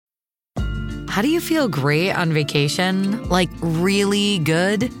How do you feel great on vacation? Like really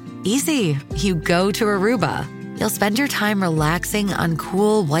good? Easy. You go to Aruba. You'll spend your time relaxing on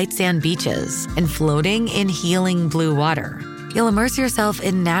cool white sand beaches and floating in healing blue water. You'll immerse yourself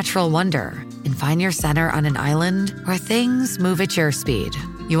in natural wonder and find your center on an island where things move at your speed.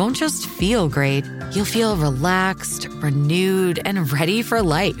 You won't just feel great, you'll feel relaxed, renewed, and ready for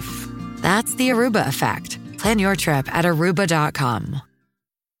life. That's the Aruba effect. Plan your trip at Aruba.com.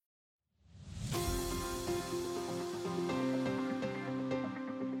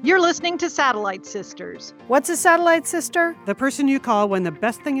 You're listening to Satellite Sisters. What's a satellite sister? The person you call when the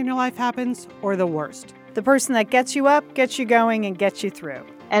best thing in your life happens or the worst. The person that gets you up, gets you going, and gets you through.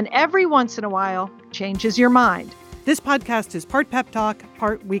 And every once in a while, changes your mind. This podcast is part pep talk,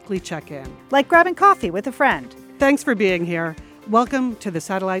 part weekly check-in. Like grabbing coffee with a friend. Thanks for being here. Welcome to the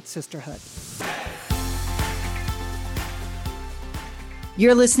Satellite Sisterhood.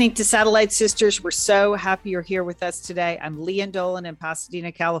 You're listening to Satellite Sisters. We're so happy you're here with us today. I'm Lian Dolan in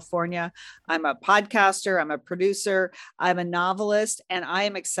Pasadena, California. I'm a podcaster, I'm a producer, I'm a novelist, and I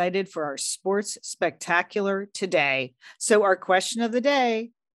am excited for our sports spectacular today. So our question of the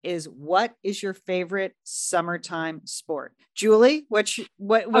day is, what is your favorite summertime sport? Julie, what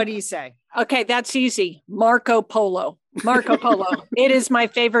do you say? Okay, that's easy. Marco Polo. Marco Polo. It is my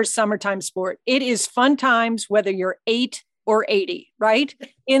favorite summertime sport. It is fun times, whether you're 8 or 80, right?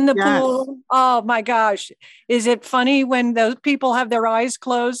 In the pool. Oh my gosh. Is it funny when those people have their eyes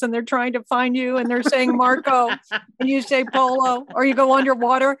closed and they're trying to find you and they're saying Marco and you say Polo, or you go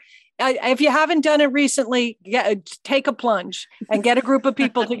underwater? If you haven't done it recently, take a plunge and get a group of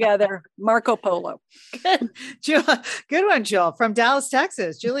people together. Marco Polo. Good one, Jill, from Dallas,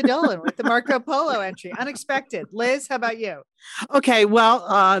 Texas. Julie Dolan with the Marco Polo entry. Unexpected. Liz, how about you? Okay,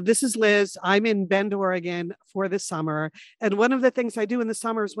 well, this is Liz. I'm in Bend, Oregon for the summer. And one of the things I do in the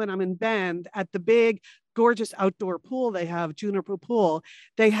summer is when I'm in Bend at the big, gorgeous outdoor pool they have, Juniper Pool,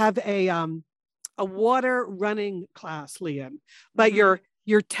 they have a water running class, Liam. But you're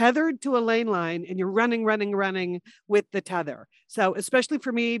tethered to a lane line and you're running with the tether. So especially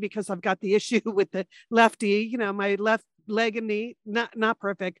for me, because I've got the issue with the lefty, my left leg and knee, not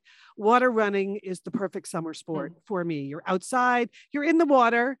perfect. Water running is the perfect summer sport for me. You're outside, you're in the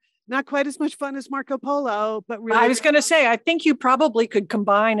water, not quite as much fun as Marco Polo, but really. I was going to say, I think you probably could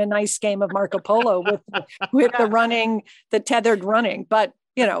combine a nice game of Marco Polo with the running, the tethered running, but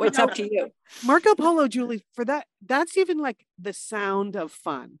it's up to you. Marco Polo, Julie, for that's even like the sound of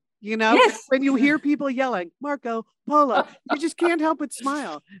fun. Yes. When you hear people yelling, Marco Polo, you just can't help but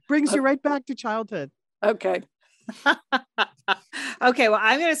smile. Brings you right back to childhood. Okay. Okay, well,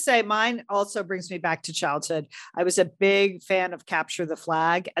 I'm going to say mine also brings me back to childhood. I was a big fan of Capture the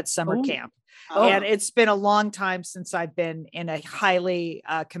Flag at summer camp. And it's been a long time since I've been in a highly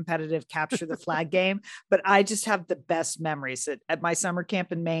competitive Capture the Flag game, but I just have the best memories. At my summer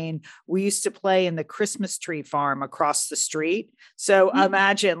camp in Maine, we used to play in the Christmas tree farm across the street. So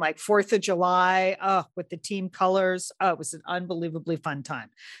imagine like 4th of July with the team colors. Oh, it was an unbelievably fun time.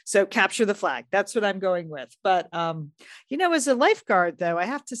 So Capture the Flag, that's what I'm going with. But, as a lifeguard, though, I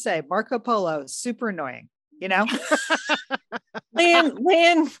have to say Marco Polo is super annoying.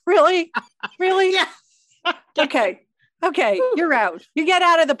 Lian, really? Yeah. Okay. You're out. You get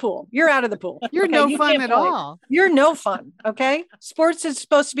out of the pool. You're out of the pool. You're okay? no fun at all. You're no fun. Okay. Sports is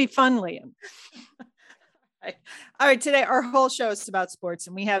supposed to be fun, Liam. All right. Today, our whole show is about sports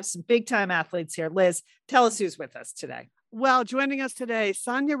and we have some big time athletes here. Liz, tell us who's with us today. Well, joining us today,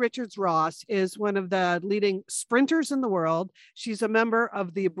 Sanya Richards-Ross is one of the leading sprinters in the world. She's a member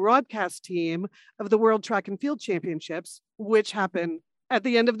of the broadcast team of the World Track and Field Championships, which happen at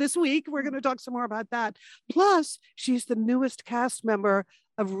the end of this week. We're going to talk some more about that. Plus, she's the newest cast member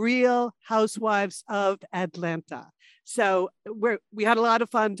of Real Housewives of Atlanta. So we had a lot of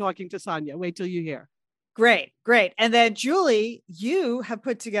fun talking to Sanya. Wait till you hear. Great. And then Julie, you have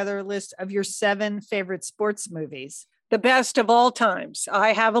put together a list of your 7 favorite sports movies. The best of all times.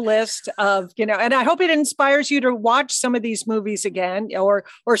 I have a list of, and I hope it inspires you to watch some of these movies again or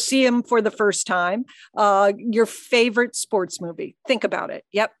see them for the first time. Your favorite sports movie. Think about it.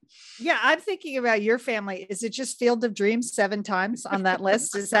 Yep. Yeah, I'm thinking about your family. Is it just Field of Dreams 7 times on that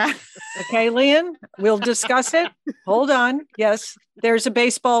list? Is that okay, Lian? We'll discuss it. Hold on. Yes, there's a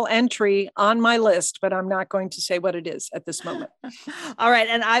baseball entry on my list, but I'm not going to say what it is at this moment. All right.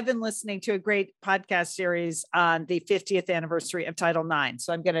 And I've been listening to a great podcast series on the 50th anniversary of Title IX.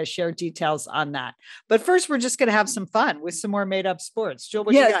 So I'm going to share details on that. But first, we're just going to have some fun with some more made up sports. Jill,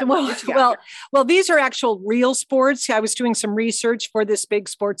 what you got? Well, these are actual real sports. I was doing some research for this big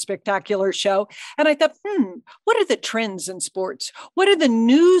sports spectacular show. And I thought, what are the trends in sports? What are the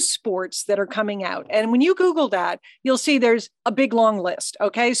new sports that are coming out? And when you Google that, you'll see there's a big long list.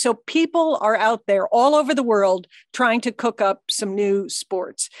 Okay. So people are out there all over the world trying to cook up some new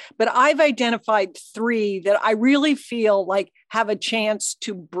sports. But I've identified 3 that I really feel like have a chance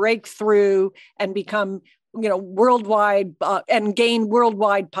to break through and become worldwide and gain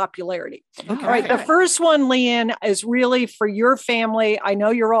worldwide popularity. Okay. All right. The first one, Leanne, is really for your family. I know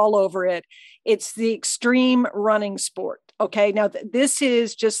you're all over it. It's the extreme running sport. Okay. Now this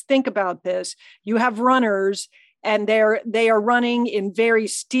is, just think about this. You have runners and they are running in very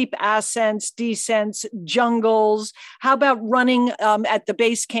steep ascents, descents, jungles. How about running at the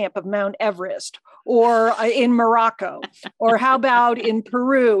base camp of Mount Everest? Or in Morocco, or how about in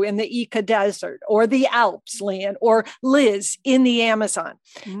Peru in the Ica Desert, or the Alps, Leanne, or Liz in the Amazon.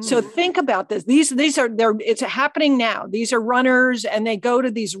 So think about this. It's happening now. These are runners, and they go to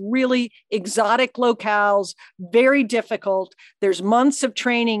these really exotic locales, very difficult. There's months of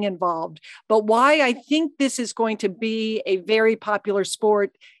training involved. But why I think this is going to be a very popular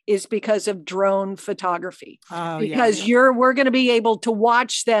sport is because of drone photography. Because we're going to be able to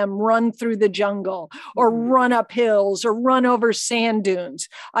watch them run through the jungle or run up hills or run over sand dunes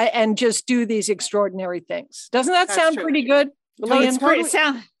and just do these extraordinary things. Doesn't that sound pretty good? No, it's great.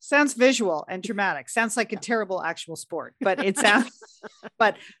 It sounds visual and dramatic. Sounds like a terrible actual sport, but it sounds,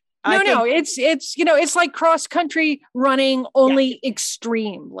 but it's like cross country running, only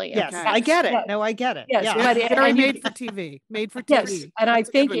extremely. Yes, okay. I get it. No, I get it. Yes, yeah. but made for TV. Yes, and I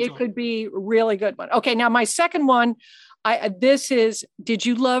think it could be a really good one. Okay, now my second one, did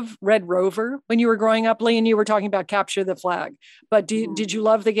you love Red Rover when you were growing up, Lee? And you were talking about Capture the Flag, but did you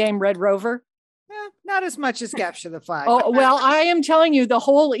love the game Red Rover? Not as much as Capture the Flag. Oh, well, I am telling you, the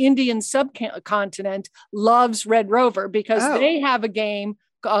whole Indian subcontinent loves Red Rover because they have a game,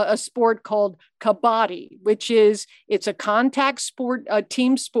 a sport called Kabaddi, it's a contact sport, a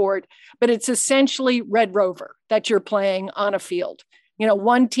team sport, but it's essentially Red Rover that you're playing on a field.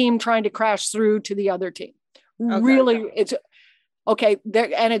 One team trying to crash through to the other team. Okay. Really, it's okay there,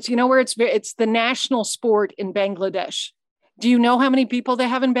 and it's where it's the national sport in Bangladesh. Do you know how many people they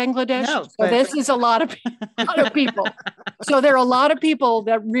have in Bangladesh? No, so this is a lot of people. So there are a lot of people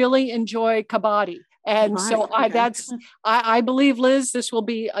that really enjoy Kabaddi. And I believe, Liz, this will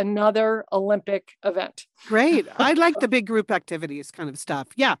be another Olympic event. Great. I like the big group activities kind of stuff.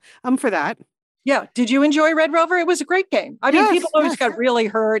 Yeah, I'm for that. Yeah. Did you enjoy Red Rover? It was a great game. I mean, people always got really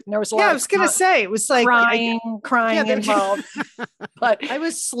hurt, and there was a lot. I was going to say it was like crying involved. But I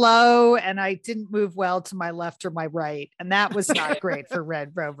was slow, and I didn't move well to my left or my right, and that was not great for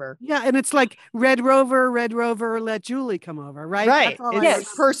Red Rover. Yeah, and it's like Red Rover, let Julie come over, right? Right.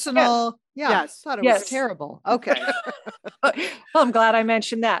 It's personal. Yeah. Yes. I thought it was terrible. Okay. Well, I'm glad I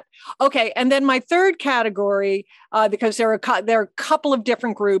mentioned that. Okay. And then my third category, because there are a couple of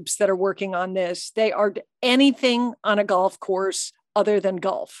different groups that are working on this. They are anything on a golf course other than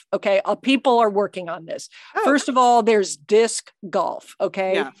golf. Okay. People are working on this. First of all, there's disc golf.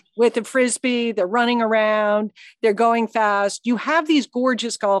 Okay. Yeah. With a Frisbee, they're running around, they're going fast. You have these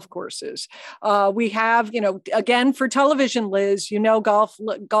gorgeous golf courses. We have, again, for television, Liz,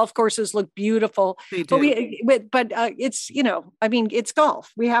 golf courses look beautiful. They do. But it's, it's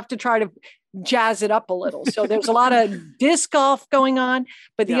golf. We have to try to jazz it up a little. So there's a lot of disc golf going on.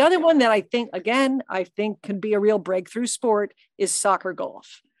 But the other one that I think can be a real breakthrough sport is soccer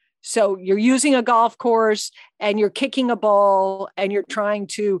golf. So you're using a golf course and you're kicking a ball and you're trying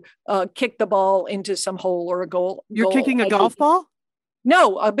to kick the ball into some hole or a goal. You're kicking a golf ball?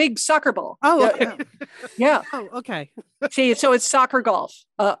 No, a big soccer ball. Oh, okay. Yeah. Oh, okay. See, so it's soccer golf.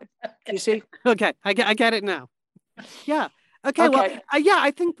 You see? Okay. I get it now. Yeah. Okay. Well,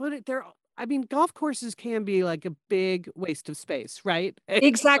 I think golf courses can be like a big waste of space, right?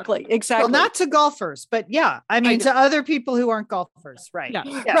 Exactly. Well, not to golfers, but to other people who aren't golfers, right? Yeah.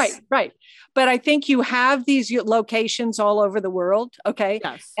 Yes. Right. But I think you have these locations all over the world. Okay.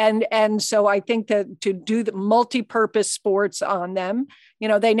 Yes. And so I think that to do the multi-purpose sports on them,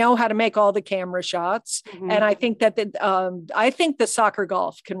 they know how to make all the camera shots. Mm-hmm. And I think that the soccer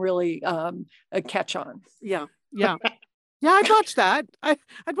golf can really catch on. Yeah. Yeah. Yeah, I'd watch that. I'd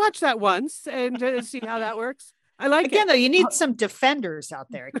watch that once and see how that works. I like it. Again, though, you need some defenders out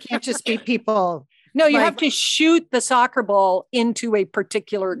there. It can't just be people. No, you have to shoot the soccer ball into a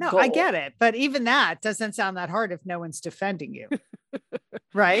particular goal. I get it. But even that doesn't sound that hard if no one's defending you.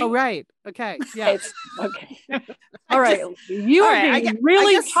 Right? Oh, right. Okay. Yeah. Okay. All right. You are being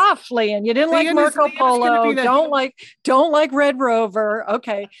really tough, Lian. You didn't like Marco Polo. Don't like Red Rover.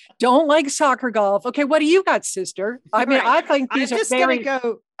 Okay. Don't like soccer golf. Okay. What do you got, sister? I mean, I think these are very...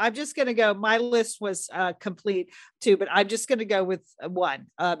 I'm just going to go. My list was complete too, but I'm just going to go with one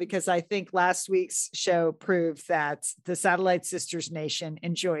because I think last week's show proved that the Satellite Sisters Nation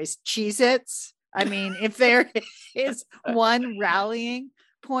enjoys Cheez-Its. I mean, if there is one rallying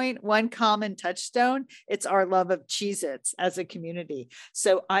point, one common touchstone, it's our love of Cheez-Its as a community.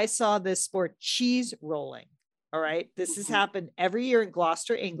 So I saw this sport, cheese rolling. All right. This has happened every year in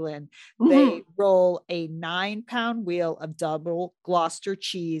Gloucester, England. They roll a 9-pound wheel of double Gloucester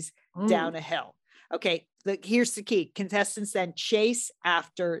cheese down a hill. Okay. Here's the key. Contestants then chase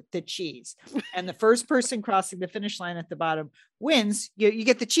after the cheese. And the first person crossing the finish line at the bottom wins. You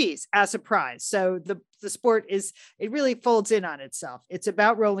get the cheese as a prize. So the sport it really folds in on itself. It's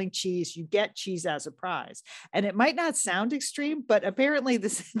about rolling cheese. You get cheese as a prize. And it might not sound extreme, but apparently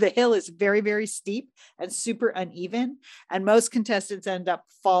the hill is very, very steep and super uneven. And most contestants end up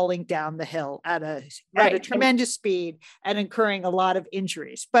falling down the hill at a tremendous speed and incurring a lot of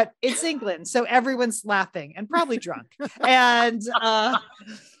injuries. But it's England, so everyone's laughing and probably drunk. And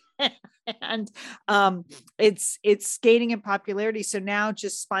it's gaining in popularity. So now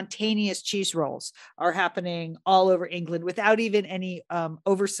just spontaneous cheese rolls are happening all over England without even any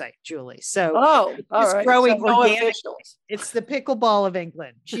oversight, Julie. So it's growing organically. It's the pickleball of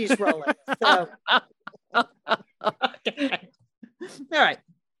England, cheese rolling. So okay.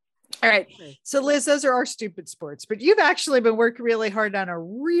 All right. So Liz, those are our stupid sports, but you've actually been working really hard on a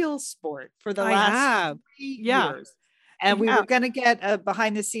real sport for the last 3 years. And we were going to get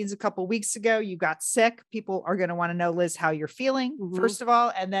behind the scenes a couple of weeks ago. You got sick. People are going to want to know, Liz, how you're feeling, first of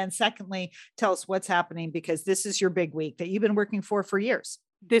all. And then secondly, tell us what's happening, because this is your big week that you've been working for years.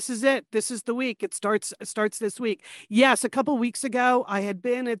 This is it. This is the week. It starts this week. Yes, a couple of weeks ago, I had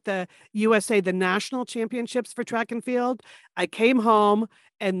been at the the national championships for track and field. I came home,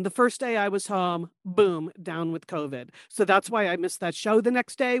 and the first day I was home, boom, down with COVID. So that's why I missed that show the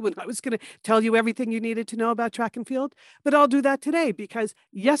next day when I was going to tell you everything you needed to know about track and field. But I'll do that today, because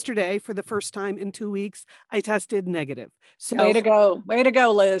yesterday, for the first time in 2 weeks, I tested negative. So way to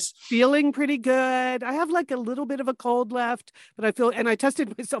go, Liz. Feeling pretty good. I have like a little bit of a cold left, but I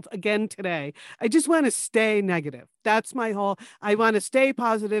tested myself again today. I just want to stay negative. That's my whole, I want to stay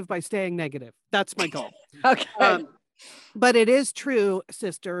positive by staying negative. That's my goal. Okay. But it is true,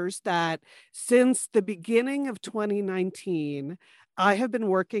 sisters, that since the beginning of 2019, I have been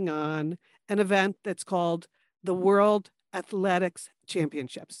working on an event that's called the World Athletics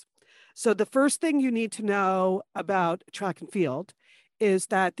Championships. So the first thing you need to know about track and field is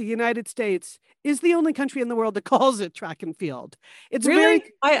that the United States is the only country in the world that calls it track and field. It's really,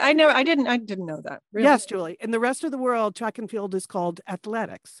 I didn't know that. Really? Yes, Julie. In the rest of the world, track and field is called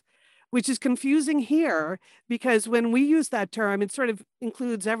athletics, which is confusing here because when we use that term, it sort of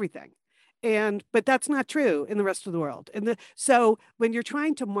includes everything. But that's not true in the rest of the world. So when you're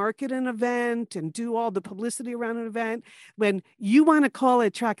trying to market an event and do all the publicity around an event, when you want to call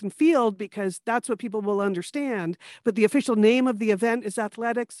it track and field because that's what people will understand, but the official name of the event is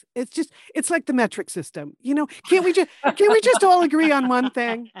athletics, it's like the metric system. Can't we just all agree on one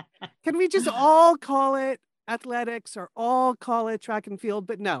thing? Can we just all call it athletics or all call it track and field?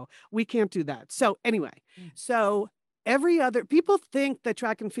 But no, we can't do that. So anyway, people think that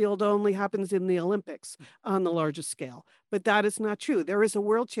track and field only happens in the Olympics on the largest scale, but that is not true. There is a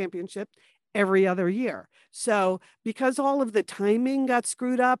world championship every other year. So because all of the timing got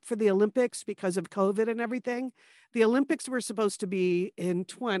screwed up for the Olympics because of COVID and everything, the Olympics were supposed to be in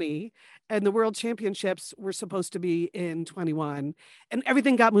 20 and the world championships were supposed to be in 21, and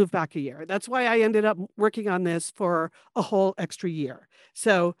everything got moved back a year. That's why I ended up working on this for a whole extra year.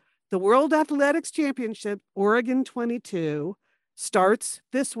 So the World Athletics Championship, Oregon 22, starts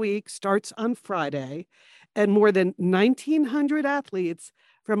this week, starts on Friday, and more than 1,900 athletes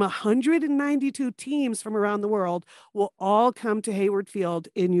from 192 teams from around the world will all come to Hayward Field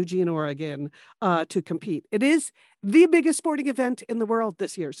in Eugene, Oregon, to compete. It is the biggest sporting event in the world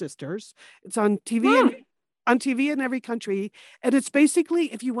this year, sisters. It's on TV in every country, and it's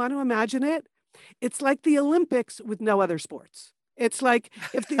basically, if you want to imagine it, it's like the Olympics with no other sports. It's like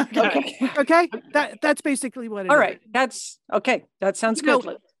that's basically what it is. All right. That's okay. That sounds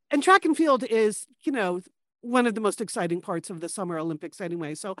good. And track and field is, one of the most exciting parts of the Summer Olympics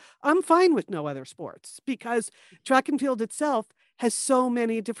anyway. So I'm fine with no other sports because track and field itself has so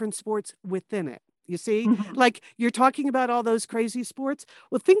many different sports within it. You see, like you're talking about all those crazy sports.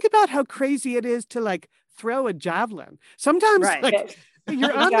 Well, think about how crazy it is to throw a javelin. Sometimes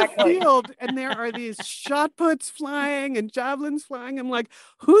you're on the field and there are these shot puts flying and javelins flying. I'm like,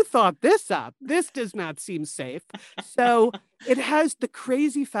 who thought this up? This does not seem safe. So it has the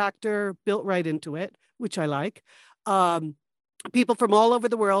crazy factor built right into it, which I like. People from all over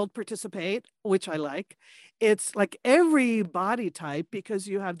the world participate, which I like. It's like every body type, because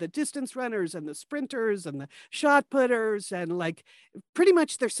you have the distance runners and the sprinters and the shot putters, and like pretty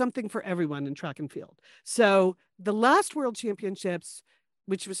much there's something for everyone in track and field. So the last World Championships,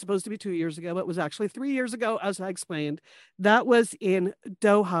 which was supposed to be 2 years ago, but was actually 3 years ago, as I explained, that was in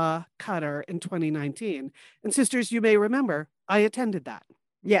Doha, Qatar in 2019. And sisters, you may remember, I attended that.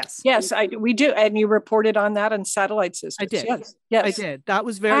 Yes. Yes, we do. And you reported on that on Satellite Sisters. I did. Yes. I did. That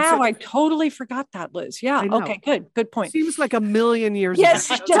was very Wow, I totally forgot that, Liz. Yeah. Okay, good point. Seems like a million years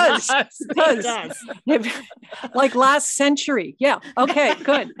yes, ago. It does. It does. Like last century. Yeah. Okay,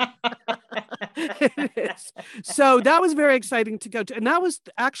 good. It is. So that was very exciting to go to. And that was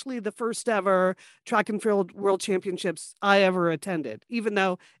actually the first ever track and field world championships I ever attended, even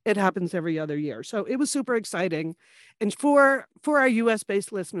though it happens every other year. So it was super exciting. And for our US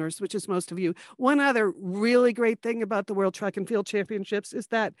based listeners, which is most of you, one other really great thing about the World Track and Field Championships is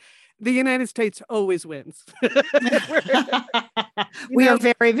that the United States always wins. We are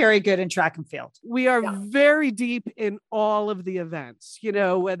very, very good in track and field. We are very deep in all of the events,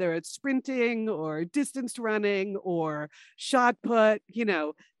 whether it's sprinting or distance running or shot put,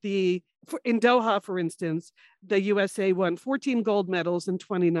 in Doha, for instance, the USA won 14 gold medals and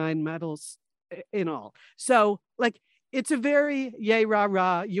 29 medals in all. So it's a very yay, rah,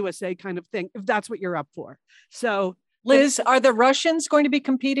 rah USA kind of thing, if that's what you're up for. So Liz, are the Russians going to be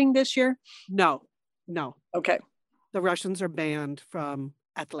competing this year? No. Okay. The Russians are banned from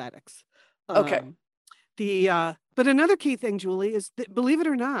athletics. Okay. But another key thing, Julie, is that, believe it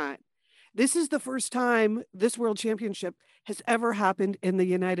or not, this is the first time this World Championship has ever happened in the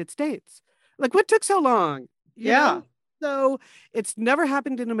United States. Like, what took so long? You know? So it's never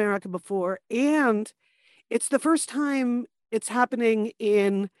happened in America before. And it's the first time it's happening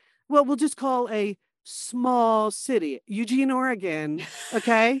in, well, we'll just call a small city, Eugene, Oregon.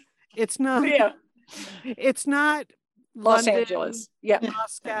 Okay. It's not, it's not Los London, Angeles. Yeah.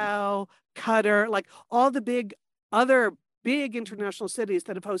 Moscow, Qatar, like all the other big international cities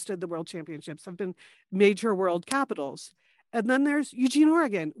that have hosted the World Championships have been major world capitals. And then there's Eugene,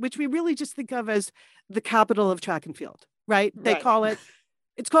 Oregon, which we really just think of as the capital of track and field, right? They call it,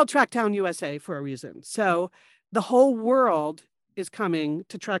 it's called Tracktown USA for a reason. So the whole world is coming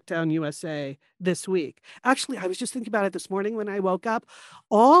to Tracktown USA this week. Actually, I was just thinking about it this morning when I woke up.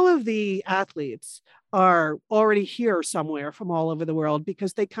 All of the athletes are already here somewhere from all over the world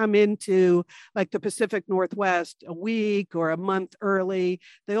because they come into like the Pacific Northwest a week or a month early.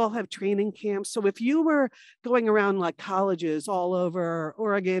 They all have training camps. So if you were going around like colleges all over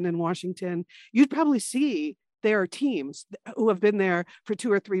Oregon and Washington, you'd probably see there are teams who have been there for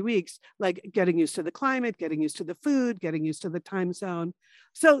 2 or 3 weeks, like getting used to the climate, getting used to the food, getting used to the time zone.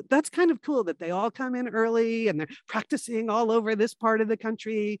 So that's kind of cool that they all come in early and they're practicing all over this part of the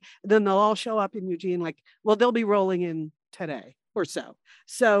country. Then they'll all show up in Eugene, they'll be rolling in today or so.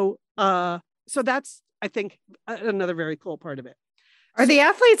 So that's, I think, another very cool part of it. Are the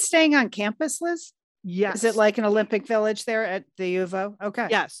athletes staying on campus, Liz? Yes. Is it like an Olympic Village there at the U of O? Okay.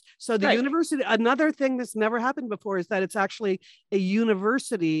 Yes. So the university, another thing that's never happened before is that it's actually a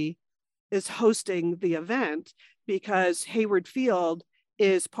university is hosting the event because Hayward Field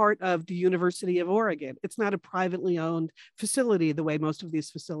is part of the University of Oregon. It's not a privately owned facility the way most of these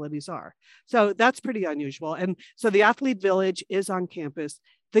facilities are. So that's pretty unusual. And so the Athlete Village is on campus.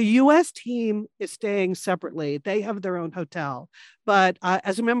 The US team is staying separately. They have their own hotel. But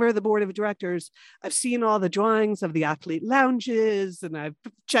as a member of the board of directors, I've seen all the drawings of the athlete lounges and I've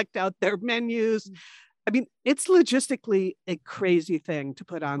checked out their menus. I mean, it's logistically a crazy thing to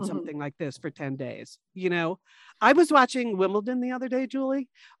put on something like this for 10 days. I was watching Wimbledon the other day, Julie,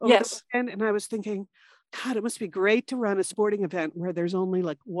 and I was thinking, God, it must be great to run a sporting event where there's only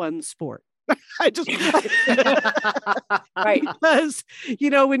like one sport. Right. Because,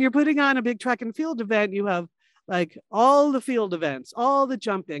 when you're putting on a big track and field event, you have like all the field events, all the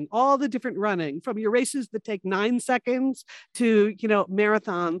jumping, all the different running, from your races that take 9 seconds to,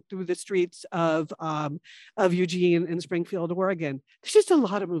 marathon through the streets of Eugene and Springfield, Oregon. There's just a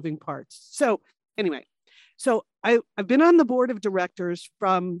lot of moving parts. So anyway, I've been on the board of directors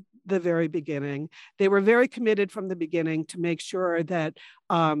from the very beginning. They were very committed from the beginning to make sure that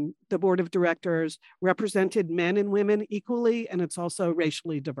the board of directors represented men and women equally, and it's also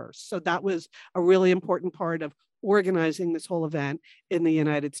racially diverse. So that was a really important part of organizing this whole event in the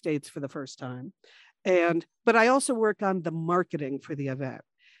United States for the first time. But I also work on the marketing for the event.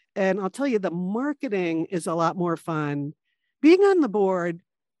 And I'll tell you, the marketing is a lot more fun. Being on the board,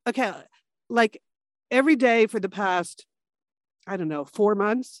 okay, like every day for the past, I don't know, 4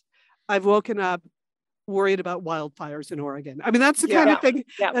 months, I've woken up worried about wildfires in Oregon. I mean, that's the kind of thing,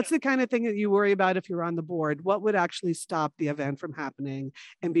 that's the kind of thing that you worry about if you're on the board. What would actually stop the event from happening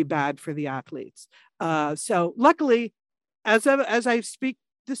and be bad for the athletes? So luckily, as I speak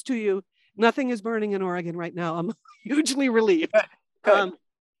this to you, nothing is burning in Oregon right now. I'm hugely relieved.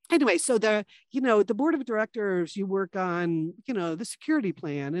 Anyway, so the board of directors, you work on, the security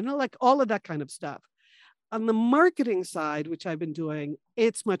plan and like all of that kind of stuff. On the marketing side, which I've been doing,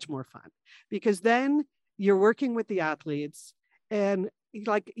 it's much more fun because then you're working with the athletes and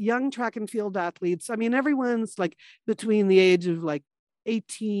like young track and field athletes. I mean, everyone's like between the age of like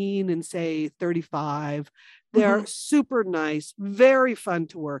 18 and say 35. They're super nice, very fun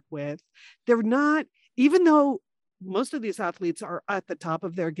to work with. They're not, even though most of these athletes are at the top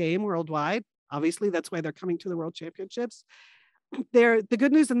of their game worldwide. Obviously, that's why they're coming to the World Championships. The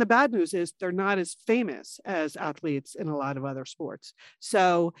good news and the bad news is they're not as famous as athletes in a lot of other sports.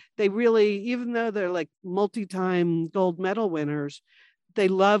 So they really, even though they're like multi-time gold medal winners, they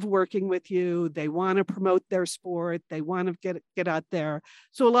love working with you. They want to promote their sport. They want to get out there.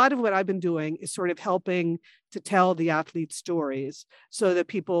 So a lot of what I've been doing is sort of helping to tell the athletes' stories so that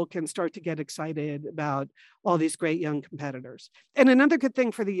people can start to get excited about all these great young competitors. And another good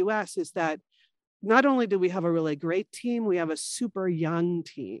thing for the US is that not only do we have a really great team, we have a super young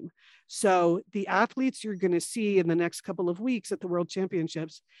team. So the athletes you're going to see in the next couple of weeks at the World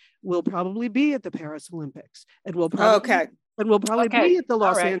Championships will probably be at the Paris Olympics. And we'll probably be at the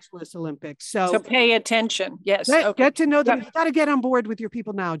Los Angeles Olympics. So pay attention. Yes. Get to know them. You got to get on board with your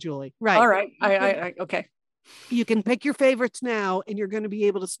people now, Julie. Right. All right. Okay. You can pick your favorites now and you're going to be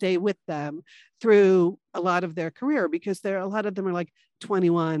able to stay with them through a lot of their career because a lot of them are like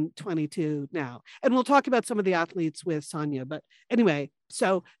 21, 22 now. And we'll talk about some of the athletes with Sonia. But anyway,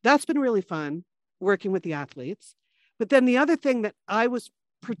 so that's been really fun working with the athletes. But then the other thing that I was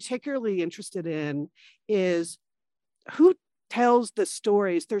particularly interested in is who tells the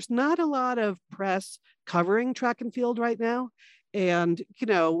stories. There's not a lot of press covering track and field right now. And,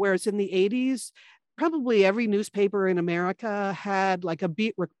 whereas in the 80s, probably every newspaper in America had like a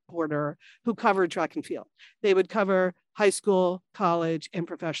beat reporter who covered track and field. They would cover high school, college, and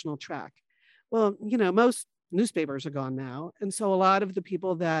professional track. Well, most newspapers are gone now. And so a lot of the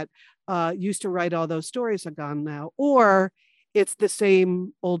people that used to write all those stories are gone now, or it's the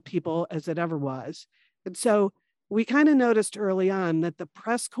same old people as it ever was. And so we kind of noticed early on that the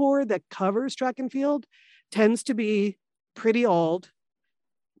press corps that covers track and field tends to be pretty old,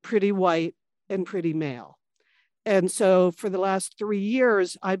 pretty white, and pretty male. And so for the last 3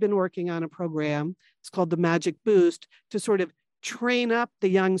 years, I've been working on a program. It's called the Magic Boost to sort of train up the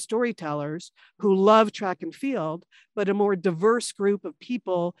young storytellers who love track and field, but a more diverse group of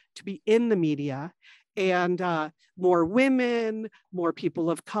people to be in the media and more women, more people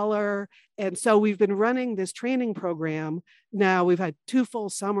of color. And so we've been running this training program. Now we've had 2 full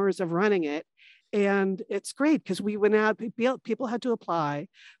summers of running it. And it's great because we went out, people had to apply,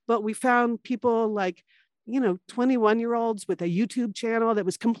 but we found people like, 21-year-olds with a YouTube channel that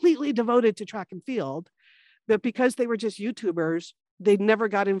was completely devoted to track and field. But because they were just YouTubers, they never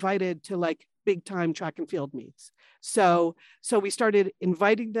got invited to like big time track and field meets. So we started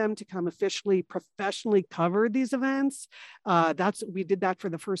inviting them to come officially, professionally cover these events. We did that for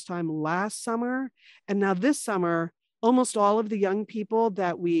the first time last summer. And now this summer, almost all of the young people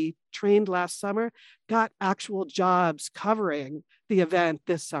that we trained last summer got actual jobs covering the event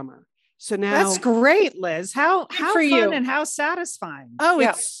this summer. So now that's great, Liz. How for fun you. and how satisfying. Oh, yeah.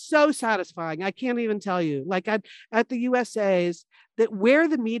 It's so satisfying. I can't even tell you. Like at the USA's, that where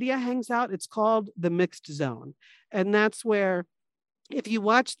the media hangs out, it's called the mixed zone. And that's where if you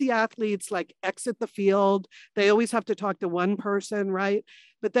watch the athletes like exit the field, they always have to talk to one person, right?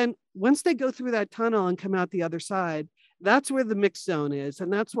 But then once they go through that tunnel and come out the other side, that's where the mixed zone is.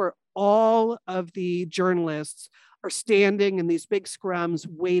 And that's where all of the journalists are standing in these big scrums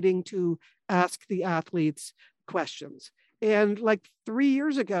waiting to ask the athletes questions. And like 3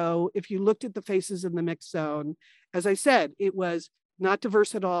 years ago, if you looked at the faces in the mixed zone, as I said, it was not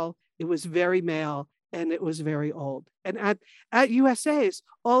diverse at all. It was very male and it was very old. And at USA's,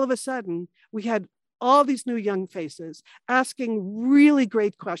 all of a sudden, we had all these new young faces asking really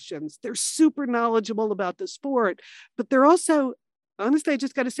great questions. They're super knowledgeable about the sport, but they're also, honestly, I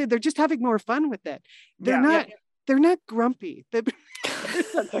just got to say, they're just having more fun with it. They're not grumpy. I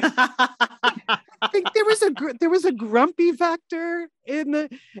think there was a a grumpy factor in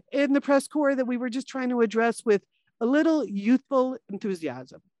the press corps that we were just trying to address with a little youthful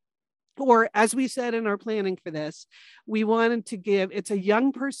enthusiasm. Or as we said in our planning for this, we wanted to it's a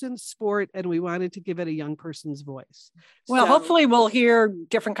young person's sport and we wanted to give it a young person's voice. Well, hopefully we'll hear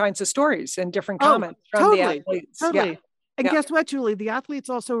different kinds of stories and different comments from the athletes. Totally. Yeah. And guess what, Julie? The athletes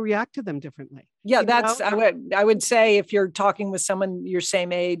also react to them differently. Yeah, I would say if you're talking with someone your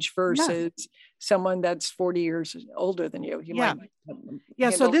same age versus someone that's 40 years older than you, might. Yeah.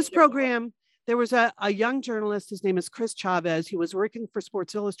 So this program, there was a young journalist, his name is Chris Chavez. He was working for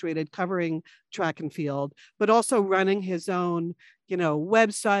Sports Illustrated covering track and field, but also running his own,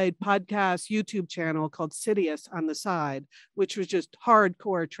 website, podcast, YouTube channel called Sidious on the side, which was just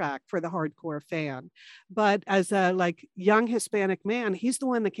hardcore track for the hardcore fan. But as a young Hispanic man, he's the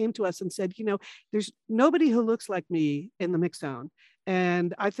one that came to us and said, there's nobody who looks like me in the mix zone.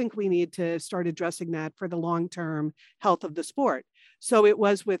 And I think we need to start addressing that for the long-term health of the sport. So it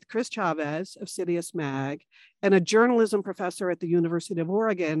was with Chris Chavez of Sidious Mag and a journalism professor at the University of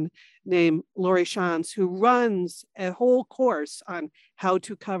Oregon named Lori Shantz, who runs a whole course on how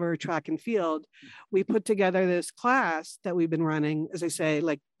to cover track and field. We put together this class that we've been running, as I say,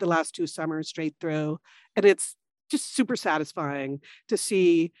 the last 2 summers straight through. And it's just super satisfying to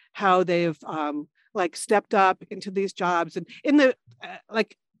see how they've stepped up into these jobs. And in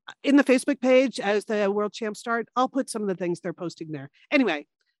the Facebook page, as the World Champs start, I'll put some of the things they're posting there. Anyway,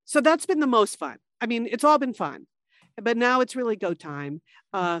 so that's been the most fun. I mean, it's all been fun, but now it's really go time.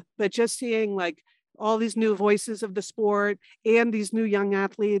 But just seeing all these new voices of the sport and these new young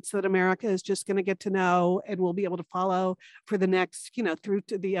athletes that America is just going to get to know and will be able to follow for the next, through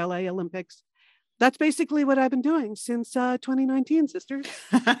to the LA Olympics. That's basically what I've been doing since 2019, sisters.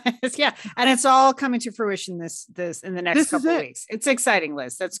 Yeah. And it's all coming to fruition this in the next couple of weeks. It's exciting,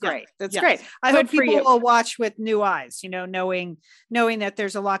 Liz. That's great. That's great. I hope people will watch with new eyes, knowing that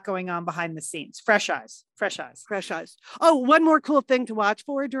there's a lot going on behind the scenes. Fresh eyes. Oh, one more cool thing to watch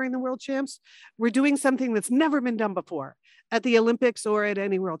for during the World Champs. We're doing something that's never been done before at the Olympics or at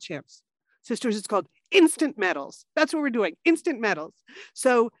any World Champs. Sisters, it's called instant medals. That's what we're doing. Instant medals.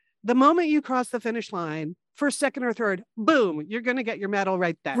 So the moment you cross the finish line, first, second, or third, boom, you're going to get your medal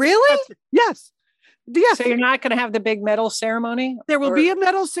right there. Really? Yes. So you're not going to have the big medal ceremony? There will be a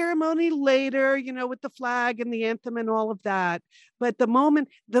medal ceremony later, with the flag and the anthem and all of that. But the moment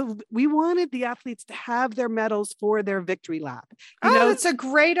we wanted the athletes to have their medals for their victory lap. That's a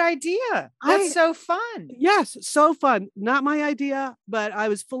great idea. That's so fun. Yes, so fun. Not my idea, but I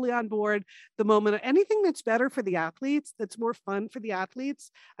was fully on board the moment. Anything that's better for the athletes, that's more fun for the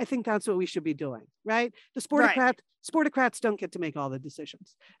athletes, I think that's what we should be doing, right? The sportocrats don't get to make all the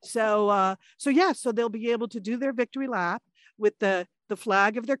decisions. So they'll be able to do their victory lap with the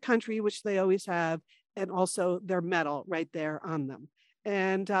flag of their country, which they always have, and also their medal right there on them.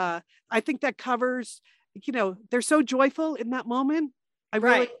 And I think that covers, they're so joyful in that moment.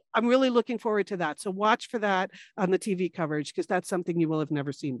 I'm really looking forward to that. So watch for that on the TV coverage, because that's something you will have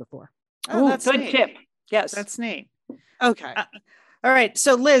never seen before. Oh, that's good neat. tip. Yes. That's neat. Okay. All right.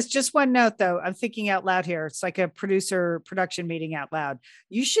 So Liz, just one note though, I'm thinking out loud here. It's like a production meeting out loud.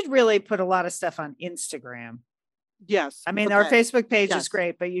 You should really put a lot of stuff on Instagram. Yes. I mean, our Facebook page is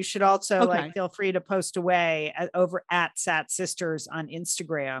great, but you should also feel free to post away over at Sat Sisters on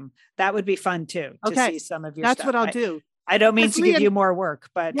Instagram. That would be fun too, to see some of your stuff. That's what I'll do. I don't mean to give you more work,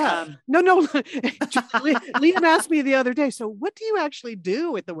 but no. Liam asked me the other day, so what do you actually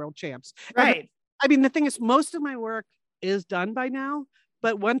do with the World Champs? Right. I mean, the thing is, most of my work is done by now,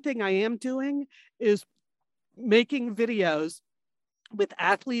 but one thing I am doing is making videos with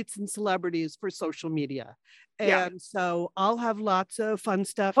athletes and celebrities for social media. And so I'll have lots of fun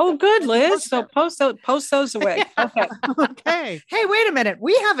stuff. Oh, good, Liz. So post those away. Okay. Okay. Hey, wait a minute.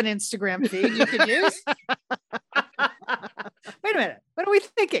 We have an Instagram feed you could use. Wait a minute. What are we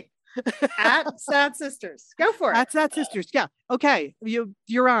thinking? At Sat Sisters. Go for it. At Sat Sisters. Yeah. Okay.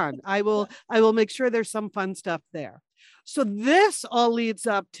 You're on. I will make sure there's some fun stuff there. So this all leads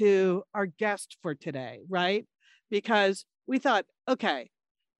up to our guest for today, right? Because we thought, okay,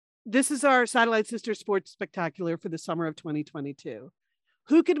 this is our Satellite Sisters Sports Spectacular for the summer of 2022.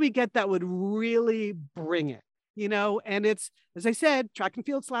 Who could we get that would really bring it? And it's, as I said, track and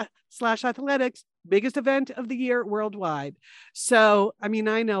field slash athletics, biggest event of the year worldwide. So, I mean,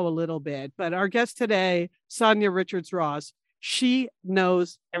 I know a little bit, but our guest today, Sanya Richards-Ross, she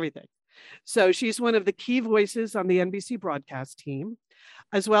knows everything. So she's one of the key voices on the NBC broadcast team,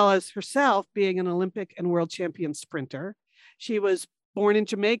 as well as herself being an Olympic and world champion sprinter. She was born in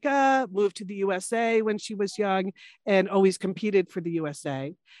Jamaica, moved to the USA when she was young, and always competed for the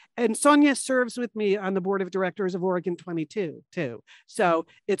USA. And Sonia serves with me on the board of directors of Oregon 22 too. So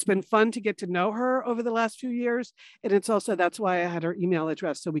it's been fun to get to know her over the last few years. And it's also, that's why I had her email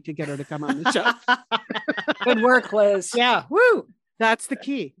address so we could get her to come on the show. Good work, Liz. Yeah. Woo. That's the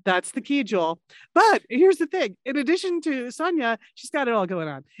key. That's the key, Joel. But here's the thing. In addition to Sonia, she's got it all going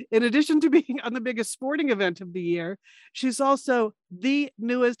on. In addition to being on the biggest sporting event of the year, she's also the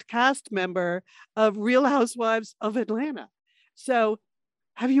newest cast member of Real Housewives of Atlanta. So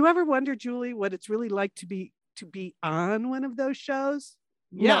have you ever wondered, Julie, what it's really like to be on one of those shows?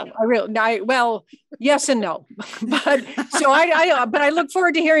 Yeah, no, well, yes and no, but so but I look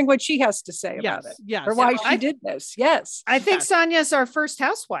forward to hearing what she has to say about it. Yes, or why she did this. Yes, I think Sonia's our first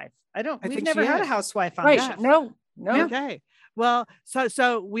housewife. We've never had a housewife on. Right? No. Okay. Well,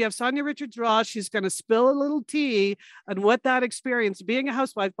 so we have Sonia Richards-Ross. She's going to spill a little tea on what that experience, being a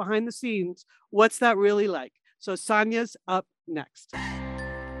housewife behind the scenes, what's that really like? So Sonia's up next.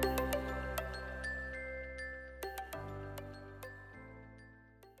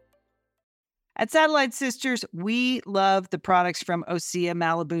 At Satellite Sisters, we love the products from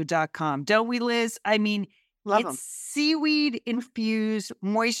OseaMalibu.com. Don't we, Liz? I mean, Love them. Seaweed infused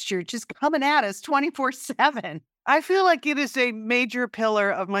moisture just coming at us 24/7. I feel like it is a major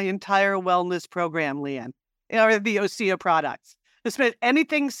pillar of my entire wellness program, Leanne, or the Osea products.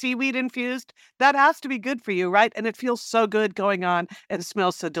 Anything seaweed infused, that has to be good for you, right? And it feels so good going on and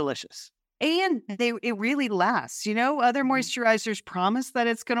smells so delicious. And it really lasts. You know, other moisturizers promise that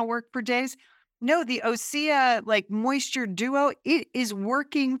it's going to work for days. No, the Osea Moisture Duo, it is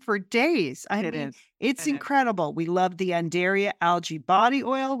working for days. It's incredible. We love the Undaria Algae Body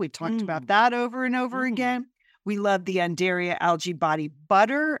Oil. We talked about that over and over again. We love the Undaria Algae Body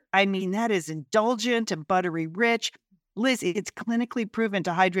Butter. I mean, that is indulgent and buttery rich. Liz, it's clinically proven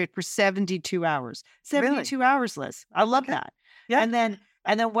to hydrate for 72 hours. 72 hours, Liz. I love that. Yeah. And then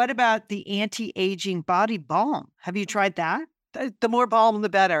what about the anti-aging body balm? Have you tried that? The more balm, the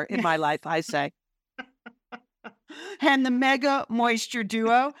better in my life, I say. And the Mega Moisture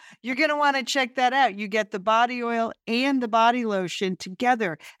Duo, you're going to want to check that out. You get the body oil and the body lotion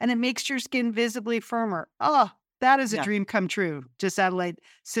together, and it makes your skin visibly firmer. Oh, that is a dream come true to Satellite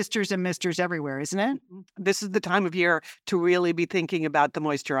Sisters and Misters everywhere, isn't it? This is the time of year to really be thinking about the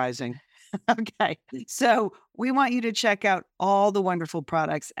moisturizing. Okay. So we want you to check out all the wonderful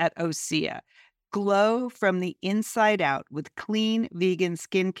products at Osea. Glow from the inside out with clean vegan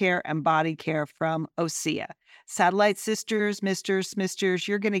skincare and body care from Osea. Satellite Sisters, Misters,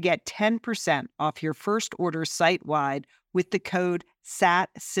 you're going to get 10% off your first order site-wide with the code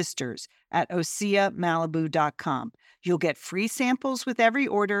SATSisters at OseaMalibu.com. You'll get free samples with every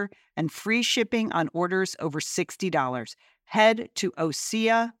order and free shipping on orders over $60. Head to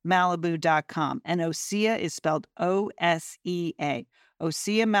OseaMalibu.com, and Osea is spelled O-S-E-A.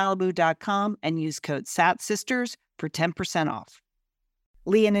 OseaMalibu.com and use code SATSisters for 10% off.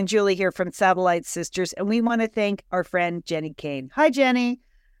 Leanne and Julie here from Satellite Sisters, and we want to thank our friend Jenni Kayne. Hi, Jenni.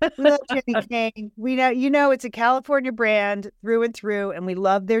 We love Jenni Kayne. We know it's a California brand through and through, and we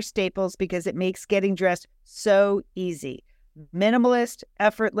love their staples because it makes getting dressed so easy. Minimalist,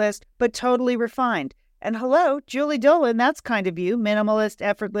 effortless, but totally refined. And hello, Julie Dolan, that's kind of you. Minimalist,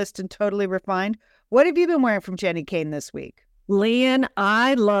 effortless, and totally refined. What have you been wearing from Jenni Kayne this week? Leanne,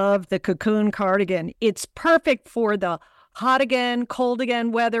 I love the Cocoon cardigan. It's perfect for the hot again, cold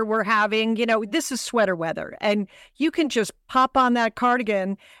again weather we're having. You know, this is sweater weather, and you can just pop on that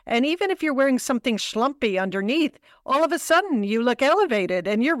cardigan. And even if you're wearing something schlumpy underneath, all of a sudden you look elevated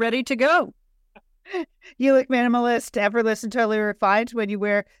and you're ready to go. You look minimalist, effortless, and totally refined when you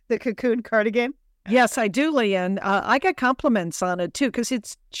wear the Cocoon cardigan. Yes, I do, Leanne. I get compliments on it too, because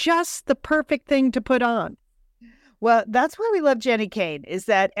it's just the perfect thing to put on. Well, that's why we love Jenni Kayne, is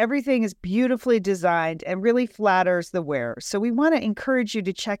that everything is beautifully designed and really flatters the wearer. So we want to encourage you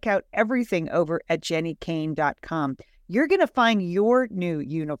to check out everything over at JenniKayne.com. You're going to find your new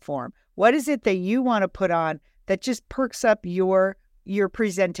uniform. What is it that you want to put on that just perks up your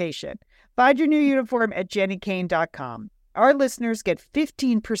presentation? Find your new uniform at JenniKayne.com. Our listeners get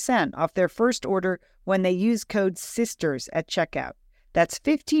 15% off their first order when they use code SISTERS at checkout. That's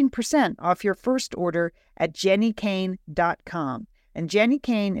 15% off your first order at JenniKayne.com. And Jenni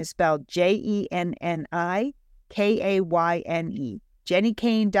Kayne is spelled JenniKayne.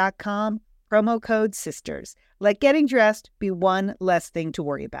 JenniKayne.com, promo code SISTERS. Let getting dressed be one less thing to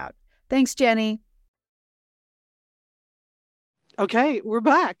worry about. Thanks, Jenni. Okay, we're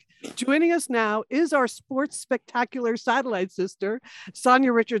back. Joining us now is our sports spectacular satellite sister,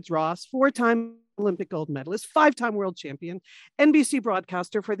 Sonia Richards-Ross, 4-time Olympic gold medalist, 5-time world champion, NBC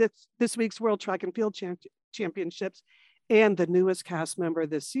broadcaster for this week's World Track and Field Championships, and the newest cast member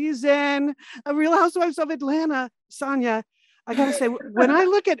this season of Real Housewives of Atlanta, Sonia. I gotta say, when I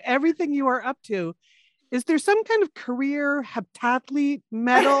look at everything you are up to, is there some kind of career heptathlete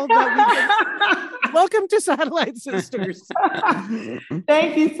medal that we can... Welcome to Satellite Sisters.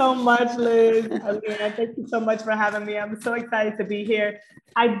 Thank you so much, Liz. Alina, thank you so much for having me. I'm so excited to be here.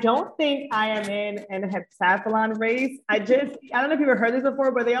 I don't think I am in a heptathlon race. I don't know if you've ever heard this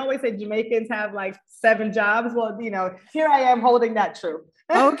before, but they always say Jamaicans have like 7 jobs. Well, here I am holding that true.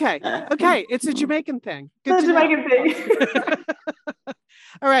 Okay. It's a Jamaican thing. It's a Jamaican thing.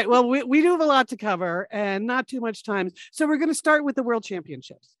 All right. Well, we do have a lot to cover and not too much time. So we're going to start with the World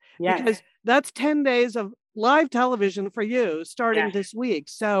Championships. Yes. Because that's 10 days of live television for you starting this week.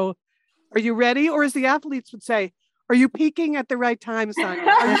 So are you ready? Or as the athletes would say, are you peaking at the right time, Sonia?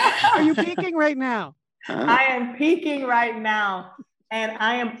 Are you peaking right now? I am peaking right now. And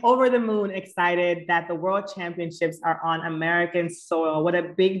I am over the moon excited that the World Championships are on American soil. What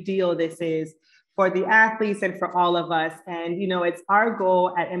a big deal this is for the athletes and for all of us. And, it's our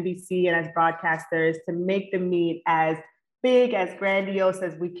goal at NBC and as broadcasters to make the meet as big, as grandiose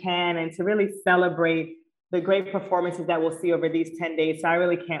as we can, and to really celebrate the great performances that we'll see over these 10 days. So I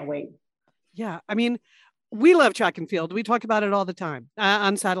really can't wait. Yeah. I mean, we love track and field. We talk about it all the time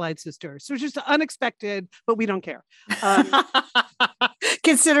on Satellite Sisters. So it's just unexpected, but we don't care.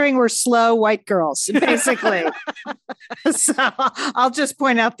 Considering we're slow white girls, basically. So I'll just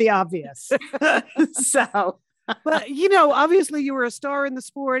point out the obvious. But, obviously you were a star in the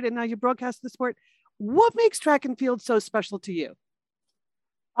sport and now you broadcast the sport. What makes track and field so special to you?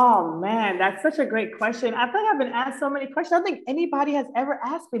 Oh man, that's such a great question. I think I've been asked so many questions. I don't think anybody has ever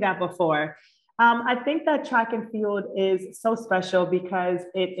asked me that before. I think that track and field is so special because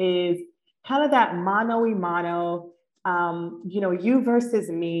it is kind of that mano-y-mano, you versus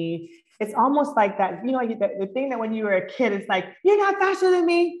me. It's almost like that, the thing that when you were a kid, it's like, you're not faster than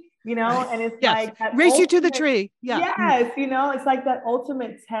me, and it's like that race you to the tree. Yeah. Yes, it's like that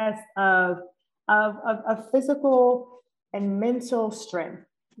ultimate test of physical and mental strength.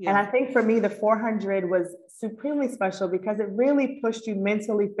 Yeah. And I think for me, the 400 was supremely special because it really pushed you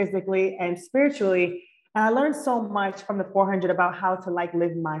mentally, physically, and spiritually. And I learned so much from the 400 about how to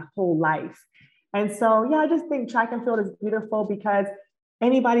live my whole life. And so, I just think track and field is beautiful because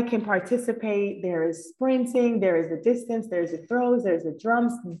anybody can participate. There is sprinting, there is the distance, there's the throws, there's the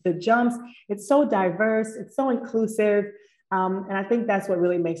jumps. It's so diverse. It's so inclusive. And I think that's what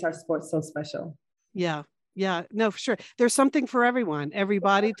really makes our sport so special. Yeah. Yeah, no, for sure. There's something for everyone, every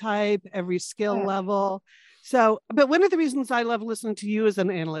body type, every skill level. So, but one of the reasons I love listening to you as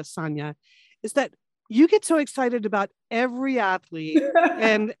an analyst, Sonia, is that you get so excited about every athlete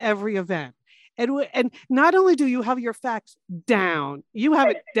and every event. And not only do you have your facts down, you have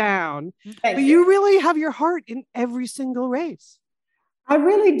it down, but you really have your heart in every single race. I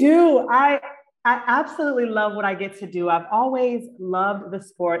really do. I absolutely love what I get to do. I've always loved the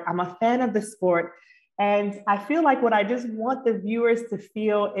sport. I'm a fan of the sport. And I feel like what I just want the viewers to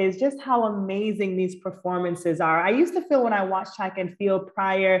feel is just how amazing these performances are. I used to feel when I watched track and field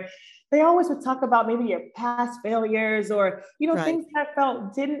prior, they always would talk about maybe your past failures or, things that I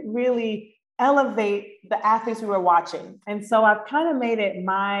felt didn't really elevate the athletes we were watching. And so I've kind of made it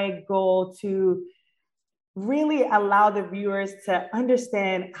my goal to really allow the viewers to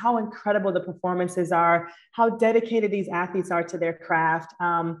understand how incredible the performances are, how dedicated these athletes are to their craft.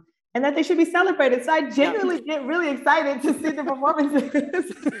 And that they should be celebrated. So I genuinely get really excited to see the performances.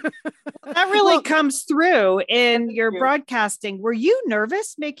 That really comes through in your broadcasting. Were you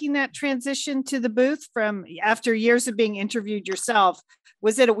nervous making that transition to the booth from after years of being interviewed yourself?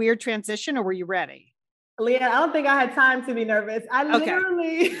 Was it a weird transition or were you ready? Leanne, I don't think I had time to be nervous. I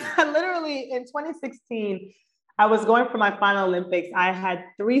literally in 2016, I was going for my final Olympics. I had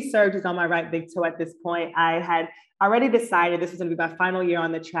 3 surgeries on my right big toe at this point. I had already decided this was going to be my final year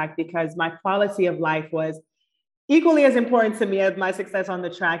on the track because my quality of life was equally as important to me as my success on the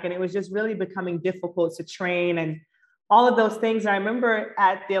track. And it was just really becoming difficult to train and all of those things. And I remember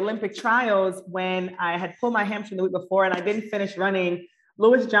at the Olympic trials when I had pulled my hamstring the week before and I didn't finish running,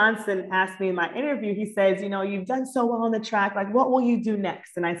 Lewis Johnson asked me in my interview, he says, you've done so well on the track. Like, what will you do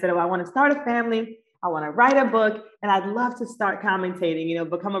next? And I said, I want to start a family. I want to write a book and I'd love to start commentating,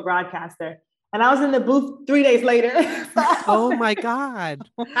 become a broadcaster. And I was in the booth 3 days later. Oh my God.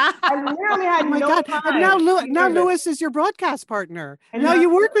 I literally had time. And now Lewis is your broadcast partner. And now you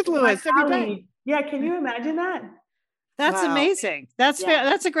work with Lewis every day. Yeah, can you imagine that? That's Wow. amazing. That's Yeah.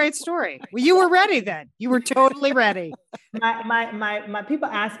 that's a great story. Well, you were ready then. You were totally ready. My people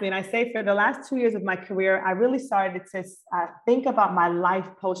ask me, and I say for the last 2 years of my career, I really started to think about my life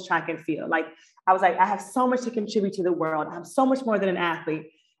post track and field. Like I was like, I have so much to contribute to the world. I'm so much more than an athlete.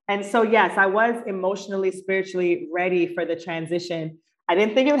 And so, yes, I was emotionally, spiritually ready for the transition. I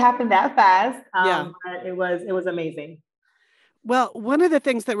didn't think it would happen that fast, but it was amazing. Well, one of the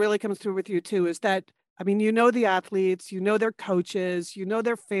things that really comes through with you too is that, I mean, you know the athletes, you know their coaches, you know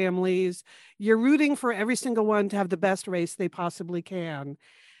their families, you're rooting for every single one to have the best race they possibly can.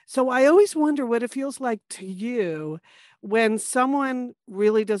 So I always wonder what it feels like to you when someone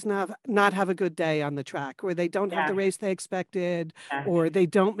really does not have a good day on the track, or they don't have the race they expected, or they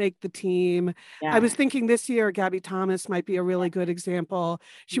don't make the team. I was thinking this year, Gabby Thomas might be a really good example.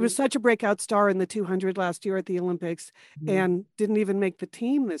 She was such a breakout star in the 200 last year at the Olympics and didn't even make the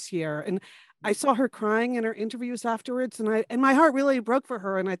team this year. And I saw her crying in her interviews afterwards, and my heart really broke for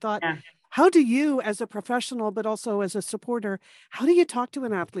her. And I thought, how do you, as a professional, but also as a supporter, how do you talk to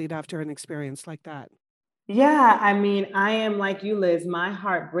an athlete after an experience like that? Yeah, I mean, I am like you, Liz. My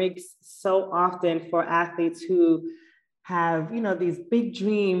heart breaks so often for athletes who have, these big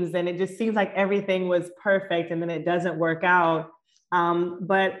dreams, and it just seems like everything was perfect and then it doesn't work out.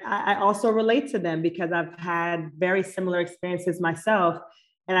 But I also relate to them because I've had very similar experiences myself.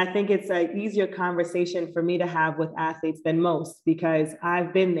 And I think it's an easier conversation for me to have with athletes than most, because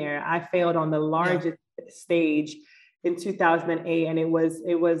I've been there. I failed on the largest stage in 2008, and it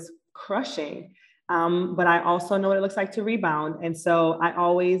was crushing. But I also know what it looks like to rebound. And so I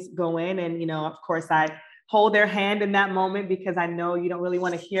always go in and, of course, I hold their hand in that moment, because I know you don't really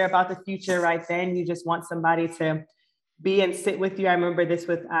want to hear about the future right then. You just want somebody to be and sit with you. I remember this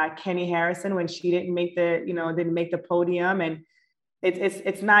with Kenny Harrison when she didn't make the podium, and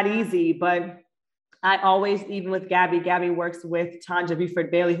it's not easy, but I always, even with Gabby works with Tanja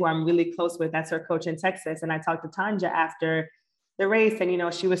Buford Bailey, who I'm really close with. That's her coach in Texas. And I talked to Tanja after the race,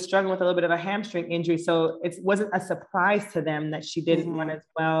 and she was struggling with a little bit of a hamstring injury, so it wasn't a surprise to them that she didn't run as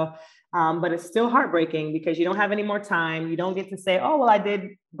well. But it's still heartbreaking because you don't have any more time. You don't get to say, oh well, I did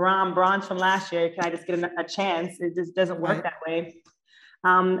bronze from last year, can I just get a chance? It just doesn't work that way.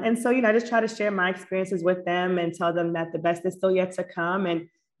 And so I just try to share my experiences with them and tell them that the best is still yet to come, and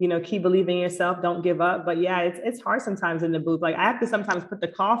keep believing in yourself, don't give up. But yeah, it's hard sometimes in the booth. Like I have to sometimes put the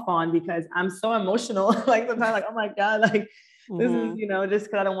cough on because I'm so emotional. Like sometimes, like, oh my God, like this is, just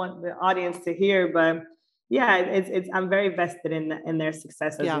because I don't want the audience to hear. But yeah, it's I'm very vested in their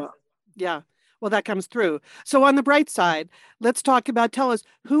success as well. Yeah. Well, that comes through. So on the bright side, let's tell us,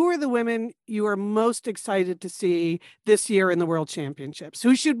 who are the women you are most excited to see this year in the World Championships?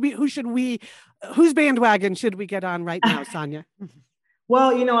 Whose bandwagon should we get on right now, Sonia?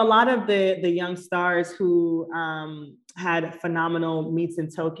 Well, a lot of the young stars who had phenomenal meets in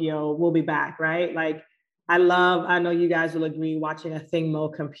Tokyo will be back, right? Like I know you guys will agree, watching Athing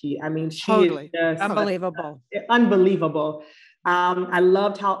Mu compete. I mean, she is just unbelievable. Unbelievable. I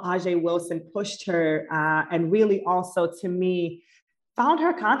loved how Ajay Wilson pushed her and really also, to me, found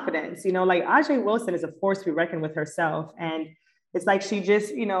her confidence. Like Ajay Wilson is a force to be reckoned with herself. And it's like she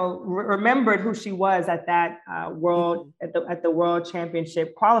just, remembered who she was at that at the World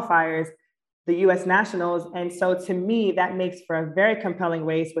Championship qualifiers, the U.S. Nationals. And so to me, that makes for a very compelling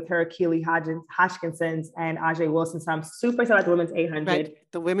race with her, Keely Hodgkinsons and Ajay Wilson. So I'm super excited about the women's 800. Right.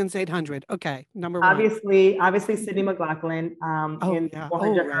 The women's 800. Okay. Number one. Obviously Sydney McLaughlin in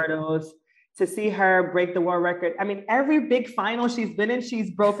 400 hurdles. To see her break the world record. I mean, every big final she's been in,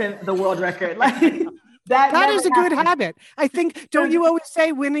 she's broken the world record. Like that is a good habit. I think, don't you always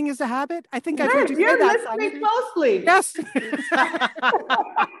say winning is a habit? I think I've heard you say that. You're listening closely. Yes.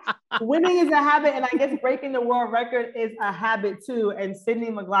 Winning is a habit, and I guess breaking the world record is a habit too. And Sydney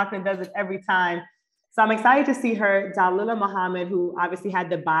McLaughlin does it every time. So I'm excited to see her. Dalila Muhammad, who obviously had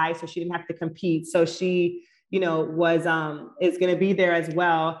the bye, so she didn't have to compete. So she, is going to be there as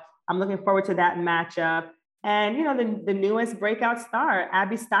well. I'm looking forward to that matchup. And, the newest breakout star,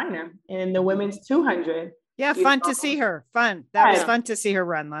 Abby Steiner, in the women's 200. Yeah, fun to see her. Fun. That was fun to see her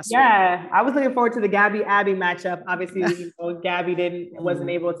run last week. Yeah, I was looking forward to the Gabby-Abby matchup. Obviously, Gabby wasn't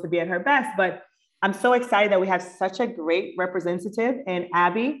able to be at her best, but I'm so excited that we have such a great representative in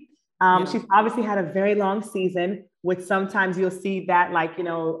Abby. She's obviously had a very long season, which sometimes you'll see that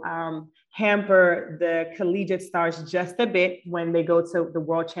hamper the collegiate stars just a bit when they go to the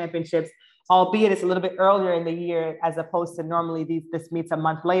World Championships, albeit it's a little bit earlier in the year as opposed to normally this meets a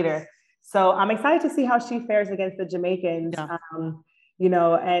month later. So I'm excited to see how she fares against the Jamaicans, and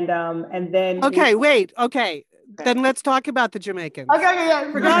then. Okay, wait. Okay. Then let's talk about the Jamaicans. Okay,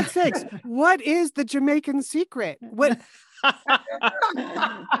 yeah. For God's sakes, what is the Jamaican secret? What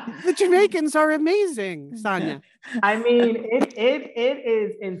the Jamaicans are amazing, Sonia. I mean, it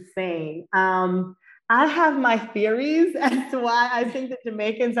is insane. I have my theories as to why I think the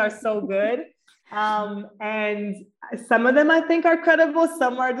Jamaicans are so good. And some of them I think are credible.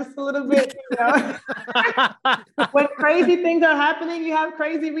 Some are just a little bit, when crazy things are happening, you have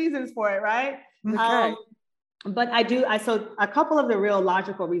crazy reasons for it, right? Okay. But so a couple of the real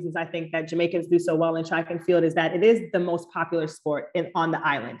logical reasons I think that Jamaicans do so well in track and field is that it is the most popular sport on the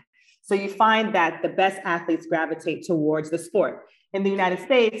island. So you find that the best athletes gravitate towards the sport. In the United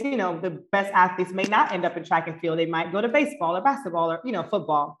States, the best athletes may not end up in track and field. They might go to baseball or basketball or,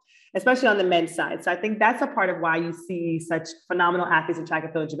 football, especially on the men's side. So I think that's a part of why you see such phenomenal athletes in track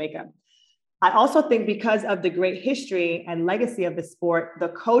and field in Jamaica. I also think because of the great history and legacy of the sport, the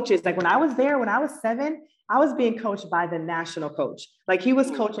coaches, like when I was 7, I was being coached by the national coach. Like he was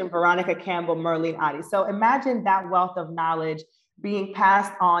coaching Veronica Campbell, Merlene Ottey. So imagine that wealth of knowledge being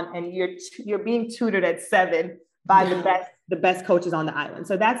passed on, and you're being tutored at 7 by the best coaches on the island.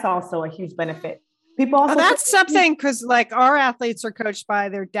 So that's also a huge benefit. People also that's something, because like our athletes are coached by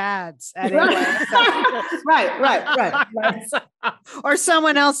their dads at right. Or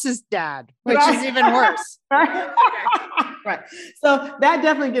someone else's dad, which is even worse. Right. So that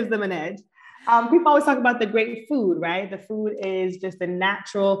definitely gives them an edge. People always talk about the great food, right? The food is just the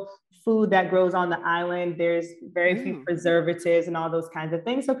natural food that grows on the island. There's very few preservatives and all those kinds of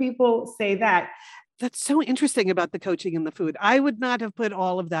things. So people say that. That's so interesting about the coaching and the food. I would not have put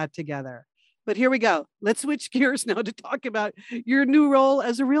all of that together. But here we go. Let's switch gears now to talk about your new role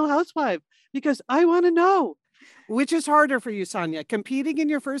as a Real Housewife, because I want to know, which is harder for you, Sonia, competing in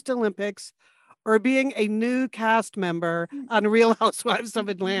your first Olympics or being a new cast member on Real Housewives of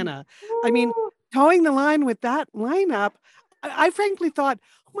Atlanta? I mean, towing the line with that lineup, I frankly thought,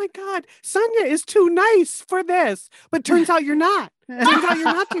 oh my God, Sonia is too nice for this. But turns out you're not. Turns out you're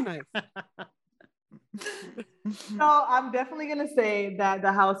not too nice. So I'm definitely going to say that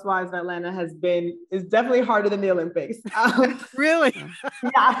the Housewives of Atlanta is definitely harder than the Olympics. Really?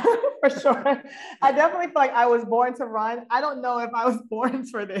 Yeah, for sure. I definitely feel like I was born to run. I don't know if I was born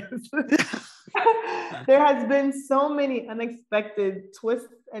for this. There has been so many unexpected twists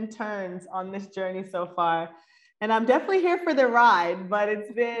and turns on this journey so far. And I'm definitely here for the ride, but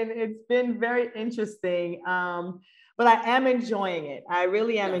it's been very interesting. But I am enjoying it. I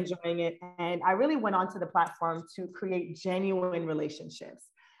really am enjoying it. And I really went onto the platform to create genuine relationships.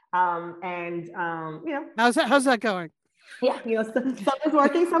 How's that going? Yeah, some is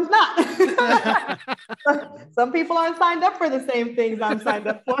working, some's not. Some people aren't signed up for the same things I'm signed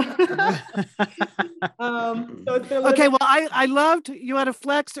up for. So it's been okay, well, I loved, you had a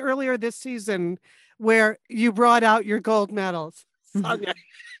flex earlier this season where you brought out your gold medals.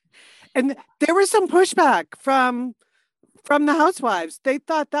 And there was some pushback from the Housewives. They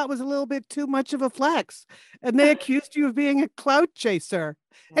thought that was a little bit too much of a flex, and they accused you of being a clout chaser.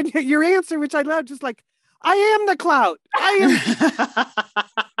 And your answer, which I loved, is like, I am the clout. I am.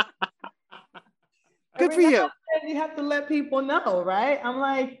 Good for you. You have to let people know, right? I'm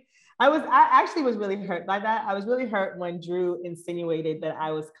like, I actually was really hurt by that. I was really hurt when Drew insinuated that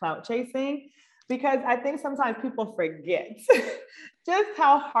I was clout chasing, because I think sometimes people forget just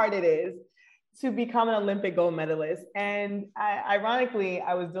how hard it is to become an Olympic gold medalist. And ironically,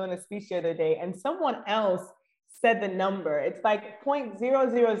 I was doing a speech the other day and someone else said the number. It's like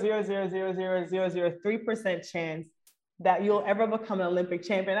 0.000000003% chance that you'll ever become an Olympic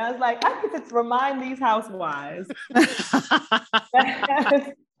champion. I was like, I get to remind these housewives it's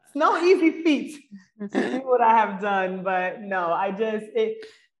no easy feat to do what I have done, but no,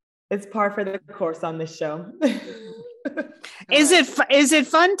 it's par for the course on this show. Is it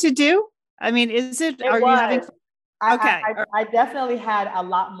fun to do? I mean, is it? Are you having? Okay. I definitely had a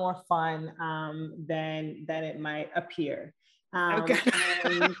lot more fun than it might appear. Okay.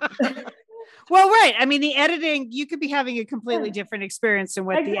 Well, right. I mean, the editing, you could be having a completely different experience than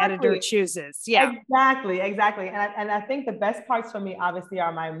what the editor chooses. Yeah. Exactly. And I think the best parts for me, obviously,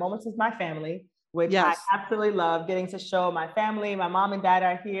 are my moments with my family, which I absolutely love. Getting to show my family, my mom and dad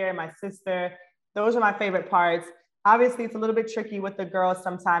are here, my sister. Those are my favorite parts. Obviously, it's a little bit tricky with the girls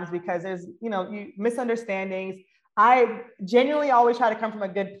sometimes because there's, misunderstandings. I genuinely always try to come from a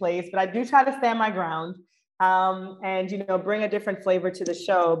good place, but I do try to stand my ground and bring a different flavor to the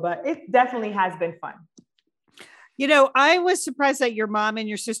show. But it definitely has been fun. I was surprised that your mom and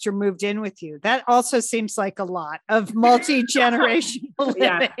your sister moved in with you. That also seems like a lot of multi-generational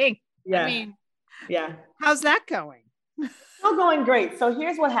living. Yeah. I mean, how's that going? Still going great. So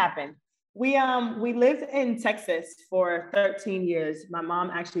here's what happened. We lived in Texas for 13 years. My mom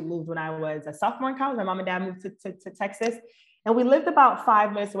actually moved when I was a sophomore in college. My mom and dad moved to Texas, and we lived about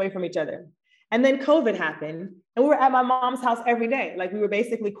 5 minutes away from each other. And then COVID happened, and we were at my mom's house every day. Like, we were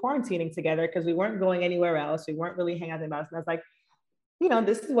basically quarantining together because we weren't going anywhere else. We weren't really hanging out in the house. And I was like,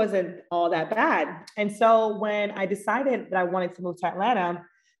 this wasn't all that bad. And so when I decided that I wanted to move to Atlanta,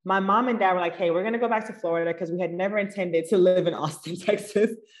 my mom and dad were like, hey, we're going to go back to Florida because we had never intended to live in Austin,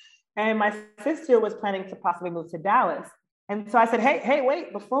 Texas. And my sister was planning to possibly move to Dallas. And so I said, hey,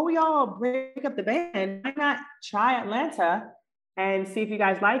 wait, before we all break up the band, why not try Atlanta and see if you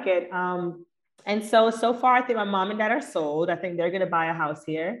guys like it? And so far, I think my mom and dad are sold. I think they're going to buy a house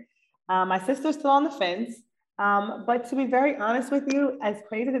here. My sister's still on the fence. But to be very honest with you, as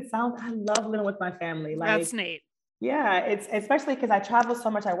crazy as it sounds, I love living with my family. Like, that's neat. Yeah, it's especially because I travel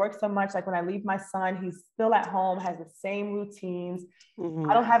so much, I work so much. Like, when I leave my son, he's still at home, has the same routines. Mm-hmm.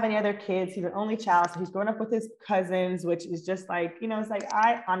 I don't have any other kids. He's an only child. So he's growing up with his cousins, which is just like, it's like,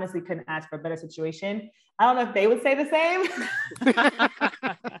 I honestly couldn't ask for a better situation. I don't know if they would say the same.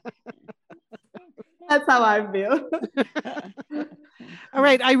 That's how I feel. All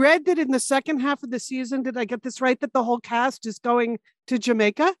right. I read that in the second half of the season, did I get this right, that the whole cast is going to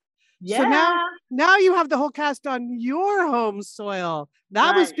Jamaica? Yeah. So now you have the whole cast on your home soil.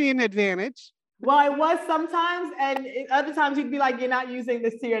 That must be an advantage. Well, it was sometimes, and other times you'd be like, you're not using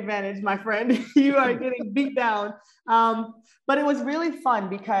this to your advantage, my friend. You are getting beat down. But it was really fun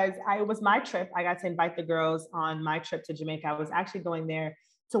because it was my trip. I got to invite the girls on my trip to Jamaica. I was actually going there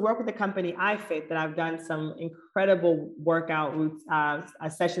to work with the company iFit that I've done some incredible workout routes,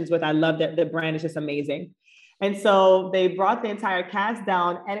 sessions with. I love that the brand is just amazing. And so they brought the entire cast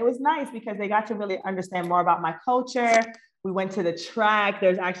down, and it was nice because they got to really understand more about my culture. We went to the track.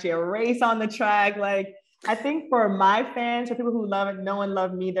 There's actually a race on the track. Like, I think for my fans, for people who love it, know and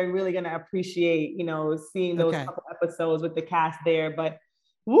love me, they're really going to appreciate, seeing those couple episodes with the cast there. But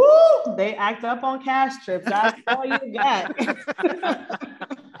woo, they act up on cast trips. That's all you get.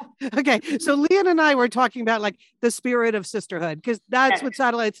 Okay, so Leon and I were talking about like the spirit of sisterhood, because that's what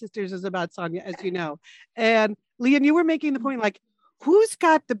Satellite Sisters is about, Sonia, as you know. And Leon, you were making the point, like, who's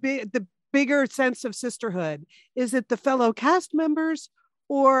got the bigger sense of sisterhood? Is it the fellow cast members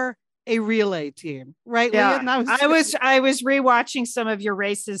or a relay team? Right, yeah. Leon? I was rewatching some of your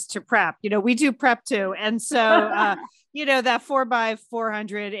races to prep. We do prep too, and so. That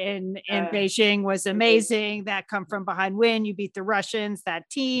 4x400 in Beijing was amazing. That come from behind win. You beat the Russians, that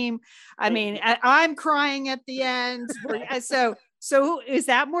team. I mean, I'm crying at the end. So is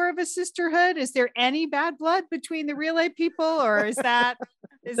that more of a sisterhood? Is there any bad blood between the relay people, or is it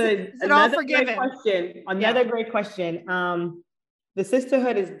all forgiven? Another great question. The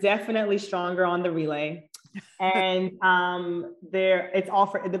sisterhood is definitely stronger on the relay. And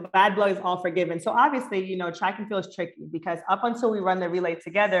the bad blood is all forgiven. So obviously, track and field is tricky because up until we run the relay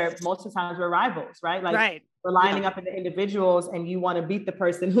together, most of the times we're rivals, right? Like, we're lining up in the individuals, and you want to beat the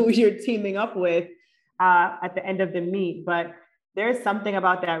person who you're teaming up with at the end of the meet. But there's something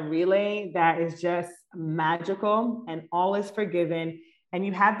about that relay that is just magical, and all is forgiven. And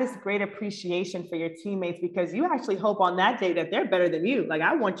you have this great appreciation for your teammates because you actually hope on that day that they're better than you. Like,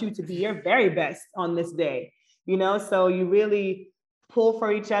 I want you to be your very best on this day, so you really pull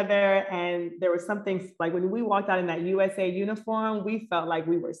for each other. And there was something like when we walked out in that USA uniform, we felt like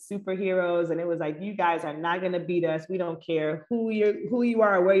we were superheroes. And it was like, you guys are not going to beat us. We don't care who you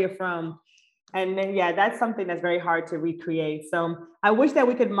are or where you're from. And then, that's something that's very hard to recreate. So I wish that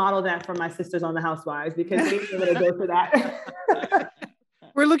we could model that for my sisters on The Housewives, because they were able to go through that.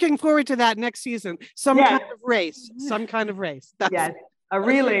 We're looking forward to that next season. Some kind of race. Yes, a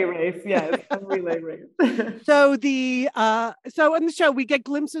relay race. Yes, a relay race. So on the show, we get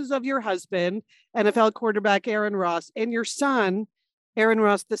glimpses of your husband, NFL quarterback Aaron Ross, and your son, Aaron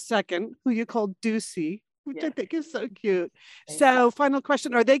Ross II, who you call Deucey, which I think is so cute. So final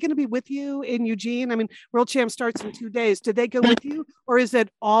question, are they going to be with you in Eugene? I mean, World Champ starts in 2 days. Did they go with you, or is it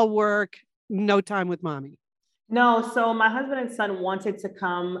all work, no time with mommy? No, so my husband and son wanted to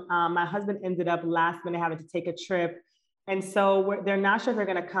come. My husband ended up last minute having to take a trip. And so they're not sure if they're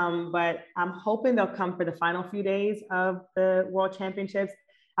going to come, but I'm hoping they'll come for the final few days of the World Championships.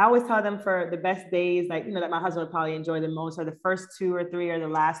 I always tell them for the best days, like, that my husband would probably enjoy the most are the first 2 or 3 or the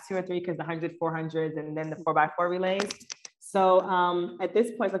last 2 or 3, because the 100, 400s, and then the 4x4 relays. So at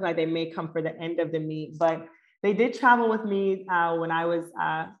this point, it's looking like they may come for the end of the meet, but they did travel with me when I was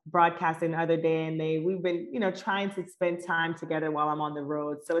broadcasting the other day, and we've been, trying to spend time together while I'm on the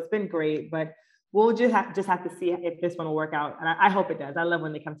road. So it's been great, but we'll just have to see if this one will work out. And I hope it does. I love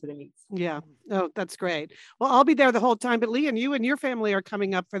when they come to the meets. Yeah. Oh, that's great. Well, I'll be there the whole time. But Leanne, you and your family are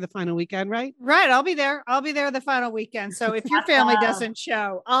coming up for the final weekend, right? Right. I'll be there. I'll be there the final weekend. So if your family doesn't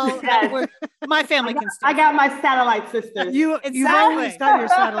show, my family can stay. I got my satellite sisters. You've always got your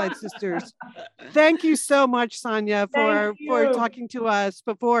satellite sisters. Thank you so much, Sonia, for talking to us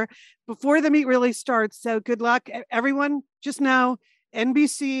before the meet really starts. So good luck, everyone. Just know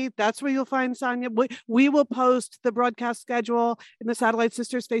NBC, that's where you'll find Sonia. We will post the broadcast schedule in the Satellite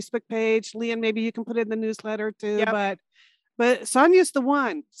Sisters Facebook page. Leanne, maybe you can put it in the newsletter too. Yep. But Sonia's the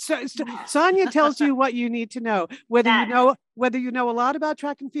one. Sonia tells you what you need to know, whether you know a lot about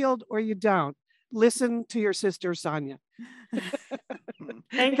track and field or you don't. Listen to your sister, Sonia.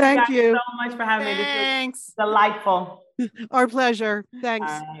 Thank you so much for having me. This was delightful. Our pleasure.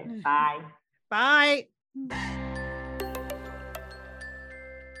 Thanks. All right, bye.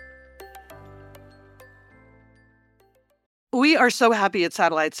 We are so happy at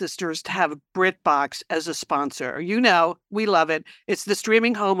Satellite Sisters to have BritBox as a sponsor. You know, we love it. It's the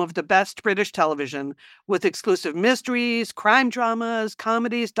streaming home of the best British television with exclusive mysteries, crime dramas,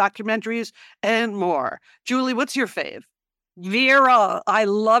 comedies, documentaries, and more. Julie, what's your fave? Vera, I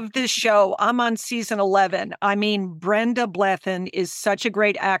love this show. I'm on season 11. I mean, Brenda Blethyn is such a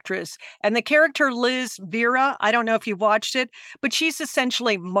great actress. And the character Liz, Vera, I don't know if you've watched it, but she's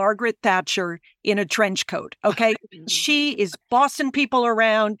essentially Margaret Thatcher in a trench coat, okay? She is bossing people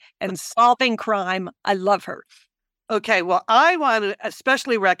around and solving crime. I love her. Okay, well, I want to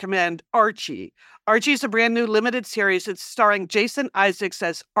especially recommend Archie. Archie's a brand new limited series. It's starring Jason Isaacs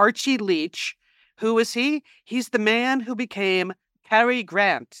as Archie Leach. Who is he? He's the man who became Cary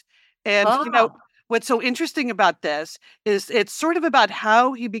Grant. And, you know, what's so interesting about this is it's sort of about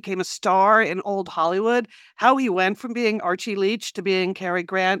how he became a star in old Hollywood, how he went from being Archie Leach to being Cary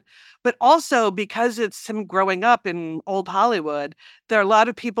Grant. But also because it's him growing up in old Hollywood, there are a lot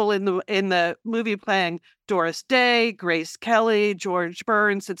of people in the movie playing Doris Day, Grace Kelly, George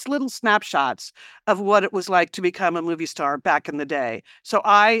Burns. It's little snapshots of what it was like to become a movie star back in the day. So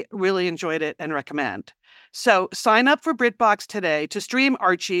I really enjoyed it and recommend. So sign up for BritBox today to stream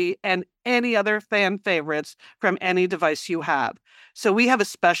Archie and any other fan favorites from any device you have. So we have a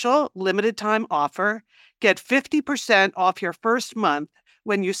special limited time offer. Get 50% off your first month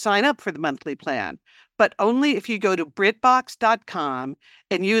when you sign up for the monthly plan, but only if you go to BritBox.com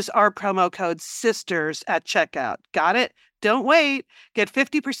and use our promo code SISTERS at checkout. Got it? Don't wait. Get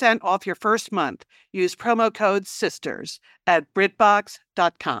 50% off your first month. Use promo code SISTERS at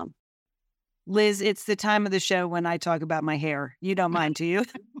BritBox.com. Liz, it's the time of the show when I talk about my hair. You don't mind, do you?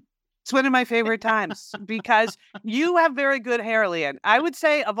 It's one of my favorite times because you have very good hair, Leanne. I would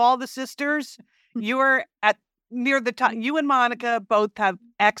say of all the sisters, you are at near the top. You and Monica both have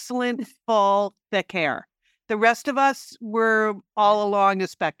excellent, full, thick hair. The rest of us, we're all along the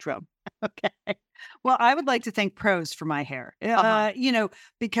spectrum. Okay. Well, I would like to thank Prose for my hair,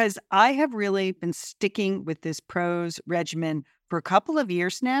 because I have really been sticking with this Prose regimen for a couple of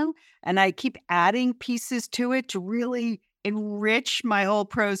years now, and I keep adding pieces to it to really enrich my whole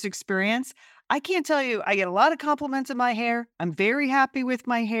Prose experience. I can't tell you, I get a lot of compliments on my hair. I'm very happy with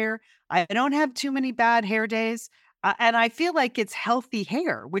my hair. I don't have too many bad hair days. And I feel like it's healthy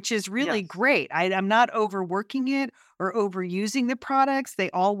hair, which is really great. I'm not overworking it or overusing the products. They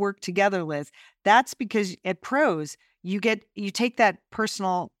all work together, Liz. That's because at Prose, you take that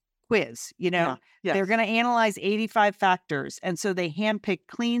personal quiz, They're going to analyze 85 factors. And so they handpick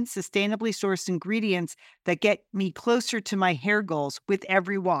clean, sustainably sourced ingredients that get me closer to my hair goals with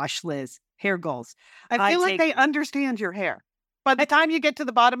every wash, Liz. Hair goals. I feel like they understand your hair. By the time you get to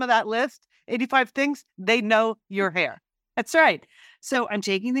the bottom of that list, 85 things, they know your hair. That's right. So I'm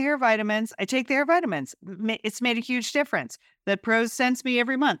taking the hair vitamins. I take the hair vitamins. It's made a huge difference. That Prose sends me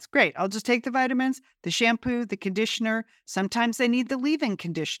every month. Great. I'll just take the vitamins, the shampoo, the conditioner. Sometimes I need the leave-in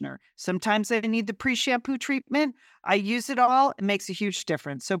conditioner. Sometimes I need the pre-shampoo treatment. I use it all. It makes a huge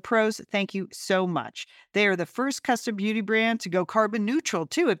difference. So Prose, thank you so much. They are the first custom beauty brand to go carbon neutral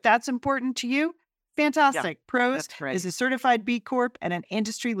too. If that's important to you, fantastic. Yeah, Prose is a certified B Corp and an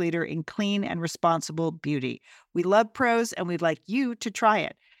industry leader in clean and responsible beauty. We love Prose and we'd like you to try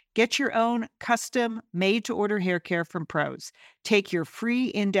it. Get your own custom made-to-order hair care from Prose. Take your free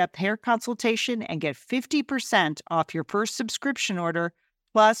in-depth hair consultation and get 50% off your first subscription order,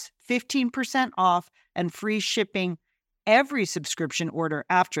 plus 15% off and free shipping every subscription order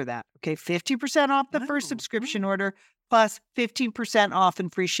after that. Okay, 50% off the first subscription order, plus 15% off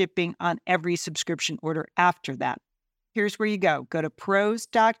and free shipping on every subscription order after that. Here's where you go. Go to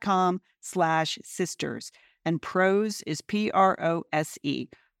prose.com/sisters. And Prose is Prose.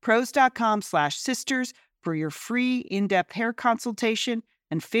 Prose.com/sisters for your free in-depth hair consultation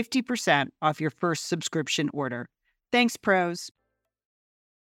and 50% off your first subscription order. Thanks, Prose.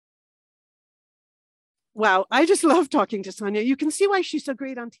 Wow, I just love talking to Sonia. You can see why she's so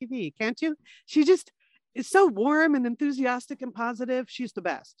great on TV, can't you? She just is so warm and enthusiastic and positive. She's the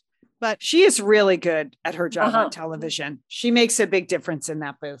best. But she is really good at her job on television. She makes a big difference in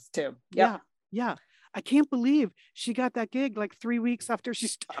that booth too. Yep. Yeah. I can't believe she got that gig like 3 weeks after she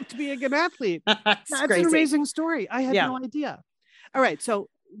stopped being an athlete. That's an amazing story. I had no idea. All right. So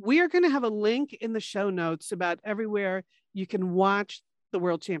we are going to have a link in the show notes about everywhere you can watch the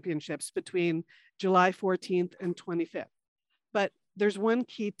World Championships between July 14th and 25th. But there's one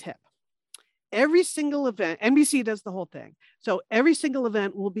key tip. Every single event, NBC does the whole thing. So every single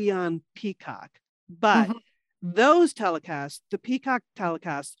event will be on Peacock, but those telecasts, the Peacock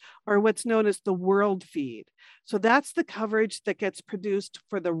telecasts, are what's known as the world feed. So that's the coverage that gets produced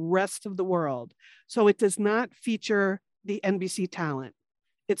for the rest of the world. So it does not feature the NBC talent.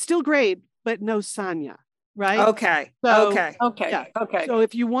 It's still great, but no Sonia, right? Okay. So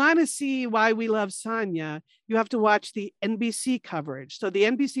if you want to see why we love Sonia, you have to watch the NBC coverage. So the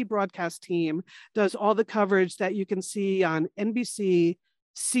NBC broadcast team does all the coverage that you can see on NBC,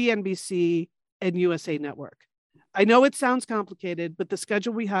 CNBC, and USA Network. I know it sounds complicated, but the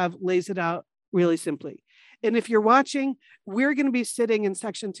schedule we have lays it out really simply. And if you're watching, we're going to be sitting in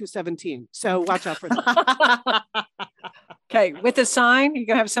section 217. So watch out for that. Okay. With a sign, you're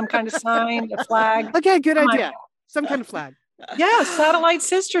going to have some kind of sign, a flag. Okay. Good idea. Some kind of flag. Yeah. Satellite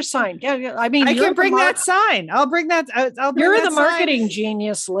sister sign. Yeah. I mean, I can bring that sign. I'll bring that. You're the marketing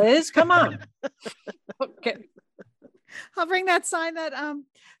genius, Liz. Come on. Okay. I'll bring that sign that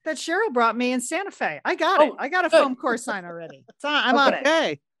Cheryl brought me in Santa Fe. I got it. I got a foam core sign already. I'm on it.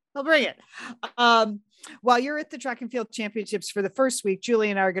 Okay. I'll bring it. While you're at the Track and Field Championships for the first week, Julie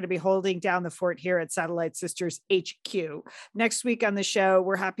and I are going to be holding down the fort here at Satellite Sisters HQ. Next week on the show,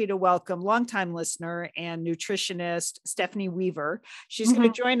 we're happy to welcome longtime listener and nutritionist Stephanie Weaver. She's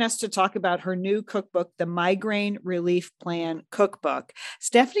going to join us to talk about her new cookbook, the Migraine Relief Plan Cookbook.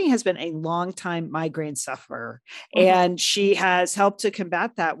 Stephanie has been a longtime migraine sufferer, and she has helped to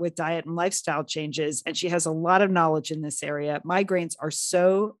combat that with diet and lifestyle changes. And she has a lot of knowledge in this area. Migraines are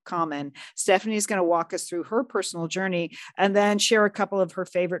so common. Stephanie is going to walk us through her personal journey and then share a couple of her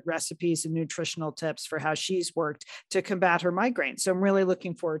favorite recipes and nutritional tips for how she's worked to combat her migraine. So I'm really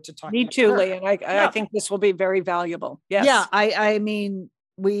looking forward to talking. Me too, Lee. And I think this will be very valuable. Yes. Yeah. I mean,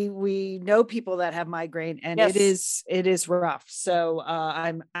 we know people that have migraine, and it is rough. So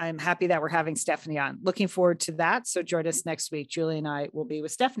I'm happy that we're having Stephanie on. Looking forward to that. So join us next week. Julie and I will be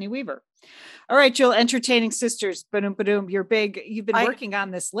with Stephanie Weaver. All right, Jill, Entertaining Sisters. Ba-doom, ba-doom. You've been working on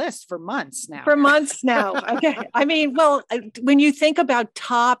this list for months now. Okay. I mean, well, when you think about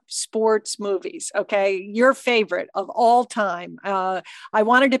top sports movies, okay, your favorite of all time, I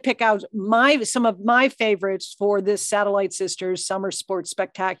wanted to pick out some of my favorites for this Satellite Sisters Summer Sports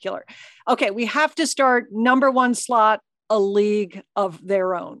Spectacular. Okay, we have to start number one slot, A League of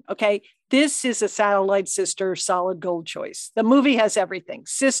Their Own. Okay. This is a Satellite Sister solid gold choice. The movie has everything: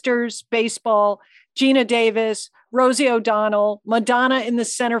 sisters, baseball, Gina Davis, Rosie O'Donnell, Madonna in the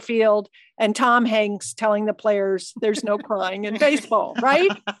center field, and Tom Hanks telling the players there's no crying in baseball,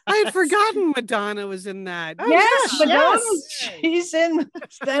 right? I had forgotten Madonna was in that. Yes, Madonna. She's in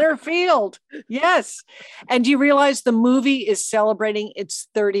center field. Yes. And do you realize the movie is celebrating its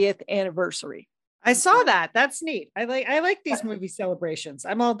 30th anniversary? I saw that. That's neat. I like these movie celebrations.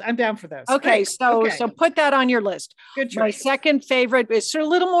 I'm down for those. Okay. So put that on your list. Good choice. My second favorite is a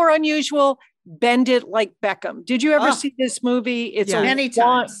little more unusual. Bend It Like Beckham. Did you ever see this movie? It's many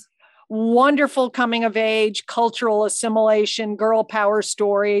times. Wonderful coming of age, cultural assimilation, girl power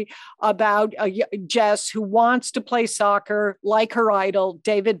story about Jess who wants to play soccer like her idol,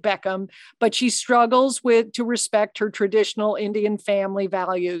 David Beckham, but she struggles to respect her traditional Indian family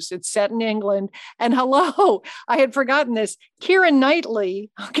values. It's set in England. And hello, I had forgotten this, Keira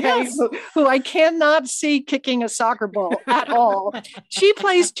Knightley, who I cannot see kicking a soccer ball at all. She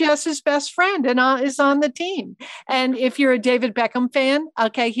plays Jess's best friend and is on the team. And if you're a David Beckham fan,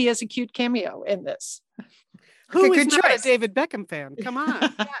 he has a cute cameo in this. Who is not a David Beckham fan? Come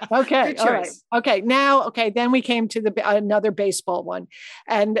on. Okay. All right. Okay. Now, then we came to another baseball one.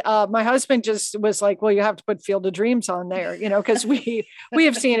 And my husband just was like, well, you have to put Field of Dreams on there, because we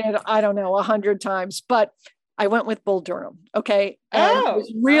have seen it, I don't know, 100 times, but I went with Bull Durham. Okay. And it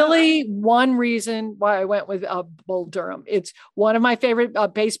was really one reason why I went with Bull Durham. It's one of my favorite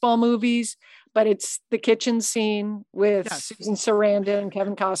baseball movies. but it's the kitchen scene with Yes. Susan Sarandon and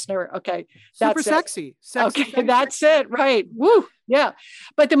Kevin Costner. Okay. Super That's it. sexy. Okay, that's it. Right. Woo. Yeah.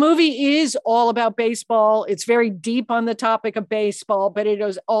 But the movie is all about baseball. It's very deep on the topic of baseball, but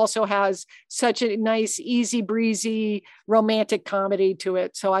it also has such a nice, easy breezy romantic comedy to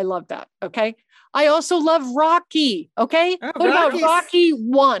it. So I love that. Okay. I also love Rocky. Okay. Oh, what about Rocky's- Rocky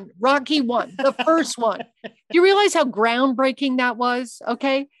 1? Rocky 1, the first one. Do you realize how groundbreaking that was?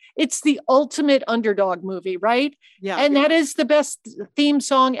 Okay. It's the ultimate underdog movie, right? Yeah. And that is the best theme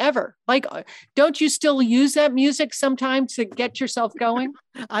song ever. Like, don't you still use that music sometimes to get yourself going?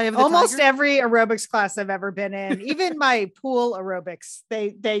 I have the Almost tiger. every aerobics class I've ever been in, even my pool aerobics,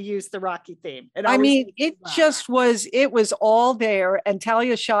 they use the Rocky theme. I mean, it was all there. And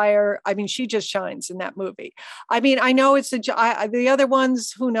Talia Shire, I mean, she just shines in that movie. I mean, I know it's the other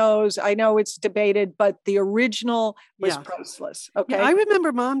ones, who knows? I know it's debated, but the original was priceless. Okay. Yeah, I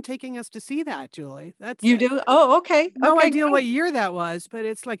remember Mom taking us to see that, Julie. That's You do? Oh, okay. No Okay, idea good. what year that was, but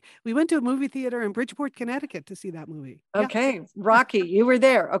it's like we went to a movie theater in Bridgeport, Connecticut to see that movie. Yeah. Okay. Rocky, you were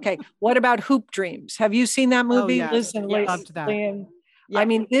there. Okay. What about Hoop Dreams? Have you seen that movie? yes. Listen, Yes. Loved that. Liam. Yeah. I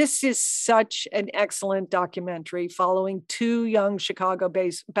mean, this is such an excellent documentary following two young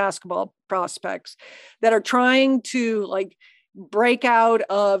Chicago-based basketball prospects that are trying to like break out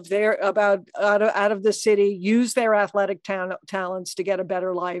of out of the city, use their athletic talents to get a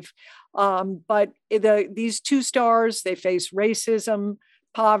better life. But these two stars, they face racism,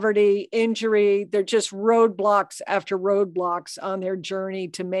 poverty, injury. They're just roadblocks after roadblocks on their journey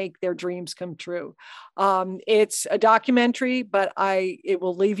to make their dreams come true. It's a documentary, but it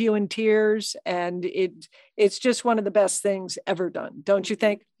will leave you in tears, and it's just one of the best things ever done. Don't you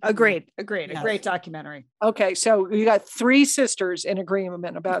think? Agreed. Yes. A great documentary. Okay, so you got 3 sisters in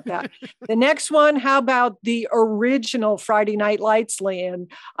agreement about that. The next one, how about the original Friday Night Lights, Lian?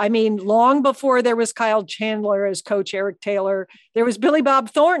 I mean, long before there was Kyle Chandler as Coach Eric Taylor, there was Billy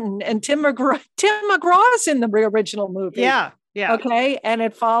Bob Thornton and Tim McGraw's in the original movie. Yeah. Yeah. Okay, and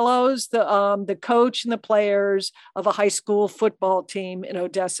it follows the coach and the players of a high school football team in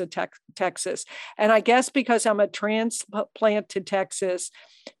Odessa, Texas. And I guess because I'm a transplant to Texas,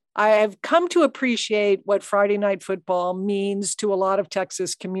 I have come to appreciate what Friday Night Football means to a lot of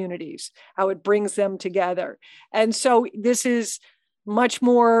Texas communities, how it brings them together. And so this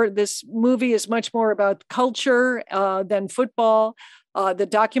movie is much more about culture than football. The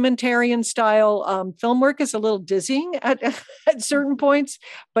documentarian style film work is a little dizzying at certain points,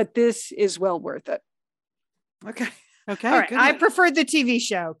 but this is well worth it. Okay. Okay. All right. good. I prefer the TV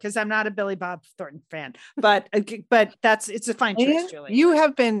show because I'm not a Billy Bob Thornton fan, but it's a fine choice, And Julie. you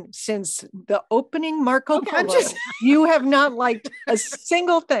have been since the opening Marco Okay, I'm Polo. just- You have not liked a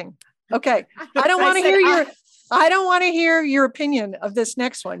single thing. Okay. I don't want to hear I don't want to hear your opinion of this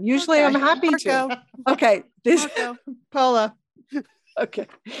next one. Usually Okay. I'm happy to. Marco. Okay. Marco. Paula. Okay.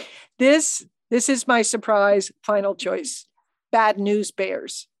 This is my surprise final choice. Bad News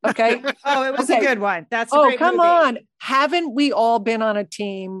Bears. Okay. Oh, it was Okay. a good one. That's a Oh, great come movie. on. Haven't we all been on a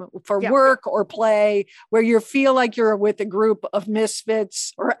team for Yeah. work or play where you feel like you're with a group of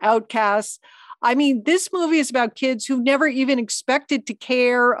misfits or outcasts? I mean, this movie is about kids who never even expected to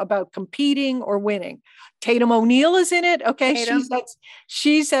care about competing or winning. Tatum O'Neal is in it. Okay. Tatum.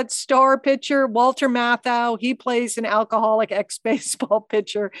 She's that star pitcher. Walter Matthau, he plays an alcoholic ex-baseball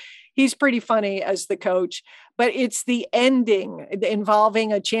pitcher. He's pretty funny as the coach, but it's the ending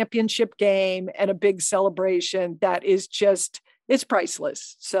involving a championship game and a big celebration that is it's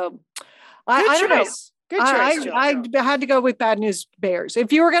priceless. So I don't know. Good choice. I had to go with Bad News Bears.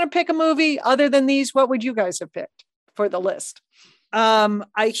 If you were going to pick a movie other than these, what would you guys have picked for the list? A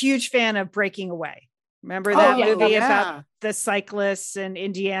huge fan of Breaking Away. Remember that movie yeah. about the cyclists in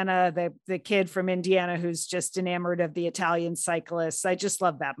Indiana, the kid from Indiana who's just enamored of the Italian cyclists. I just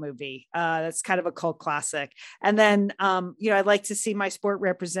love that movie. That's kind of a cult classic. And then, I'd like to see my sport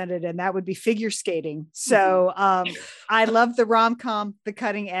represented, and that would be figure skating. So I love the rom-com, The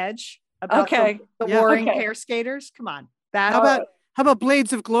Cutting Edge, about the warring pair skaters. Come on. How about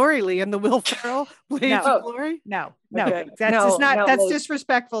Blades of Glory, Lee, and the Will Ferrell Blades of Glory? No, Okay. that's Liz.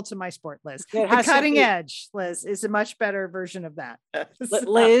 disrespectful to my sport, Liz. It The has to Cutting be. Edge, Liz, is a much better version of that.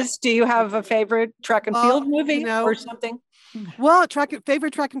 Liz, do you have a favorite track and field movie no. or something? Well,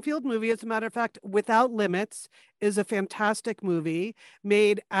 favorite track and field movie, as a matter of fact, Without Limits is a fantastic movie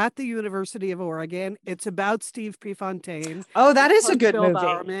made at the University of Oregon. It's about Steve Prefontaine. Oh, that is a good Bill movie.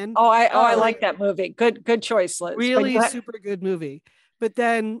 Bowerman. I like that movie. Good choice, Liz. Really But super good movie. But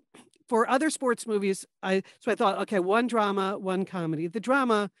then for other sports movies, I thought, okay, one drama, one comedy. The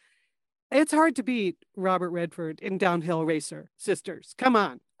drama, It's hard to beat Robert Redford in Downhill Racer Sisters. Come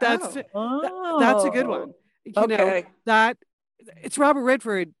on. That's a good one. You know, that it's Robert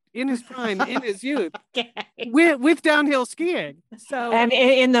Redford in his prime, in his youth, with downhill skiing. So and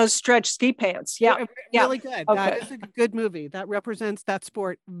in those stretch ski pants. Yeah. Really good. Okay. That is a good movie. That represents that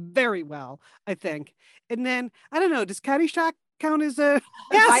sport very well, I think. And then, I don't know, does Caddyshack count as a...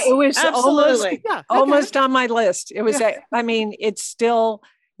 Yes, it was almost on my list. It was, I mean, it's still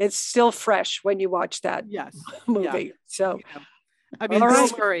fresh when you watch that movie. Yeah. So... I mean,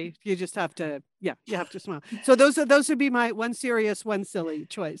 don't worry. You just have to, you have to smile. So those would be my one serious, one silly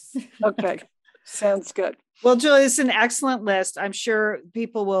choice. Okay. Sounds good. Well, Julie, it's an excellent list. I'm sure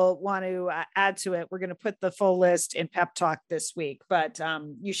people will want to add to it. We're going to put the full list in Pep Talk this week, but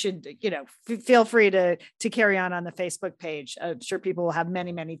you should, feel free to carry on the Facebook page. I'm sure people will have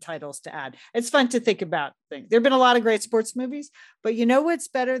many, many titles to add. It's fun to think about things. There've been a lot of great sports movies, but you know what's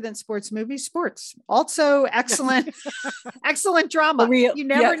better than sports movies? Sports. Also excellent, excellent drama. You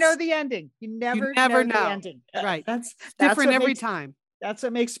never know the ending. You never know the ending. Right. That's different every time. That's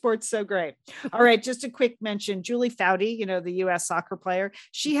what makes sports so great. All right. Just a quick mention, Julie Foudy, the US soccer player,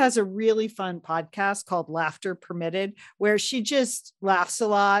 she has a really fun podcast called Laughter Permitted, where she just laughs a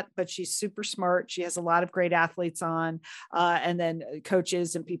lot, but she's super smart. She has a lot of great athletes on, and then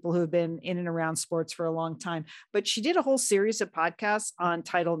coaches and people who have been in and around sports for a long time. But she did a whole series of podcasts on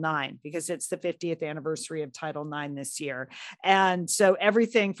Title IX because it's the 50th anniversary of Title IX this year. And so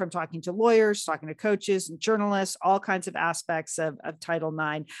everything from talking to lawyers, talking to coaches and journalists, all kinds of aspects of Title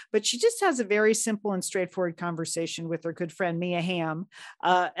IX, but she just has a very simple and straightforward conversation with her good friend Mia Hamm,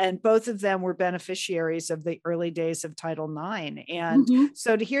 and both of them were beneficiaries of the early days of Title IX. And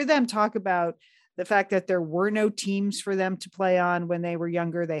so to hear them talk about the fact that there were no teams for them to play on when they were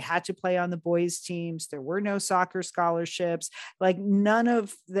younger. They had to play on the boys' teams. There were no soccer scholarships. Like none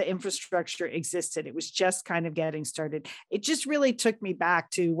of the infrastructure existed. It was just kind of getting started. It just really took me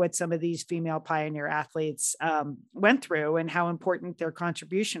back to what some of these female pioneer athletes went through and how important their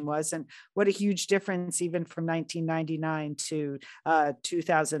contribution was, and what a huge difference even from 1999 to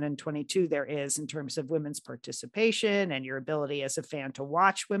 2022 there is in terms of women's participation and your ability as a fan to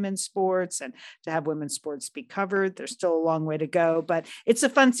watch women's sports and to have women's sports be covered. There's still a long way to go, but it's a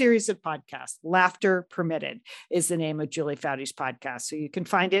fun series of podcasts. Laughter Permitted is the name of Julie Foudy's podcast. So you can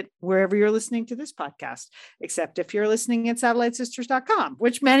find it wherever you're listening to this podcast, except if you're listening at satellitesisters.com,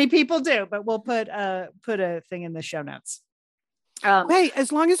 which many people do, but we'll put a thing in the show notes. Hey,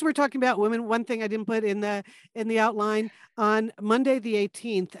 as long as we're talking about women, one thing I didn't put in the outline, on Monday the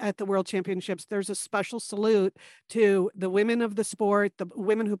 18th at the World Championships, there's a special salute to the women of the sport, the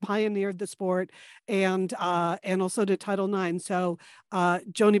women who pioneered the sport, and also to Title IX. So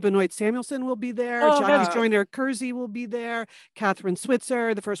Joni Benoit Samuelson will be there. Jackie Joyner Kersey will be there. Catherine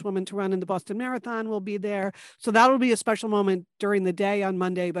Switzer, the first woman to run in the Boston Marathon, will be there. So that'll be a special moment during the day on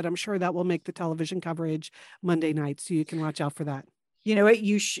Monday, but I'm sure that will make the television coverage Monday night. So you can watch out for that. You know what?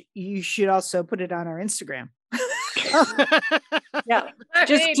 You should also put it on our Instagram. Yeah,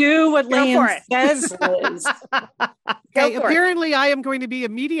 just do what Liam says, Liz. Okay, apparently I am going to be a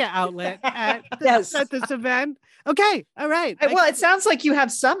media outlet at this event. Okay, all right. Well, it sounds like you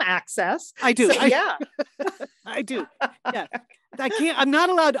have some access. I do. So, yeah, I do. Yeah, I can't. I'm not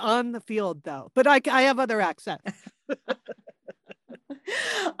allowed on the field though, but I have other access.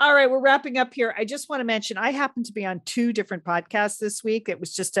 All right, we're wrapping up here. I just want to mention I happen to be on 2 different podcasts this week. It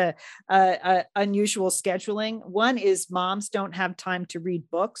was just a unusual scheduling. One is Moms Don't Have Time to Read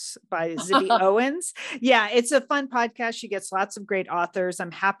Books by Zibby Owens. Yeah, it's a fun podcast. She gets lots of great authors.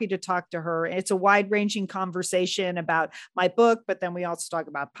 I'm happy to talk to her. It's a wide-ranging conversation about my book, but then we also talk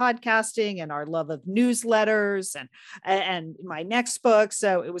about podcasting and our love of newsletters and my next book.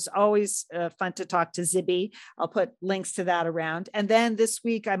 So it was always fun to talk to Zibby. I'll put links to that around. And then this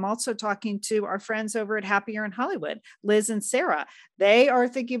week, I'm also talking to our friends over at Happier in Hollywood, Liz and Sarah. They are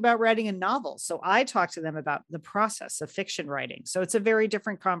thinking about writing a novel. So I talked to them about the process of fiction writing. So it's a very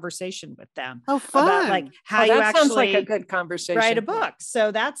different conversation with them. Oh, fun. About like how you actually sounds like a good conversation. Write a book.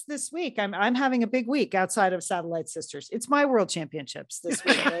 So that's this week. I'm having a big week outside of Satellite Sisters. It's my World Championships this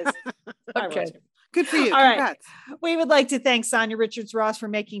week. Okay. Good for you. All Congrats. right. We would like to thank Sonia Richards-Ross for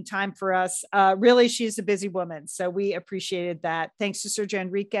making time for us. Really, she's a busy woman, so we appreciated that. Thanks to Sergio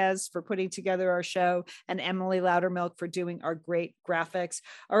Enriquez for putting together our show, and Emily Loudermilk for doing our great graphics.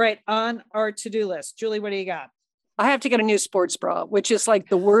 All right, on our to-do list. Julie, what do you got? I have to get a new sports bra, which is like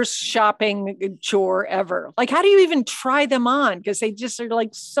the worst shopping chore ever. Like, how do you even try them on? Because they just are like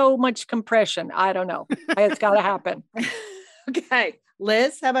so much compression. I don't know. It's got to happen. Okay.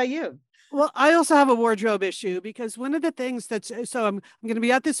 Liz, how about you? Well, I also have a wardrobe issue because one of the things I'm going to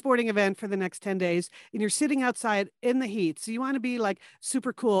be at this sporting event for the next 10 days and you're sitting outside in the heat. So you want to be like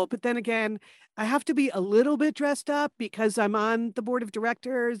super cool. But then again, I have to be a little bit dressed up because I'm on the board of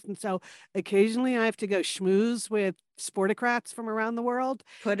directors. And so occasionally I have to go schmooze with sportocrats from around the world.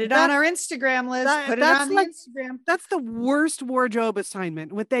 Put it on our Instagram, Liz. Put it on the Instagram. That's the worst wardrobe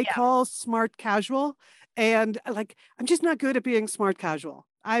assignment, what they call smart casual. And like, I'm just not good at being smart casual.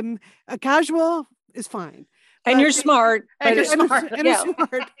 I'm a casual is fine. And you're smart. And you're smart.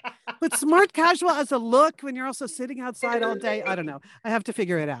 But smart casual as a look when you're also sitting outside all day, I don't know. I have to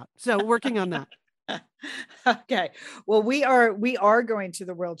figure it out. So working on that. Okay. Well, we are going to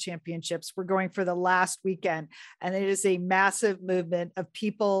the World Championships. We're going for the last weekend, and it is a massive movement of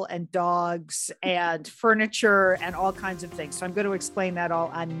people and dogs and furniture and all kinds of things. So I'm going to explain that all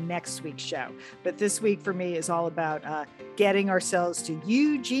on next week's show. But this week for me is all about getting ourselves to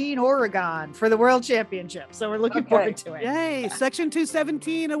Eugene, Oregon for the World Championships. So we're looking forward to it. Yay. Section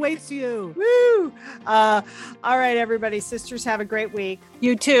 217 awaits you. Woo. All right, everybody. Sisters, have a great week.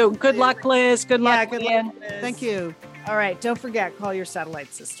 You too. Good luck, Liz. Good luck. Good luck, Liz. Thank you. All right. Don't forget, call your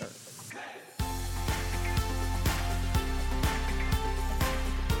satellite sister.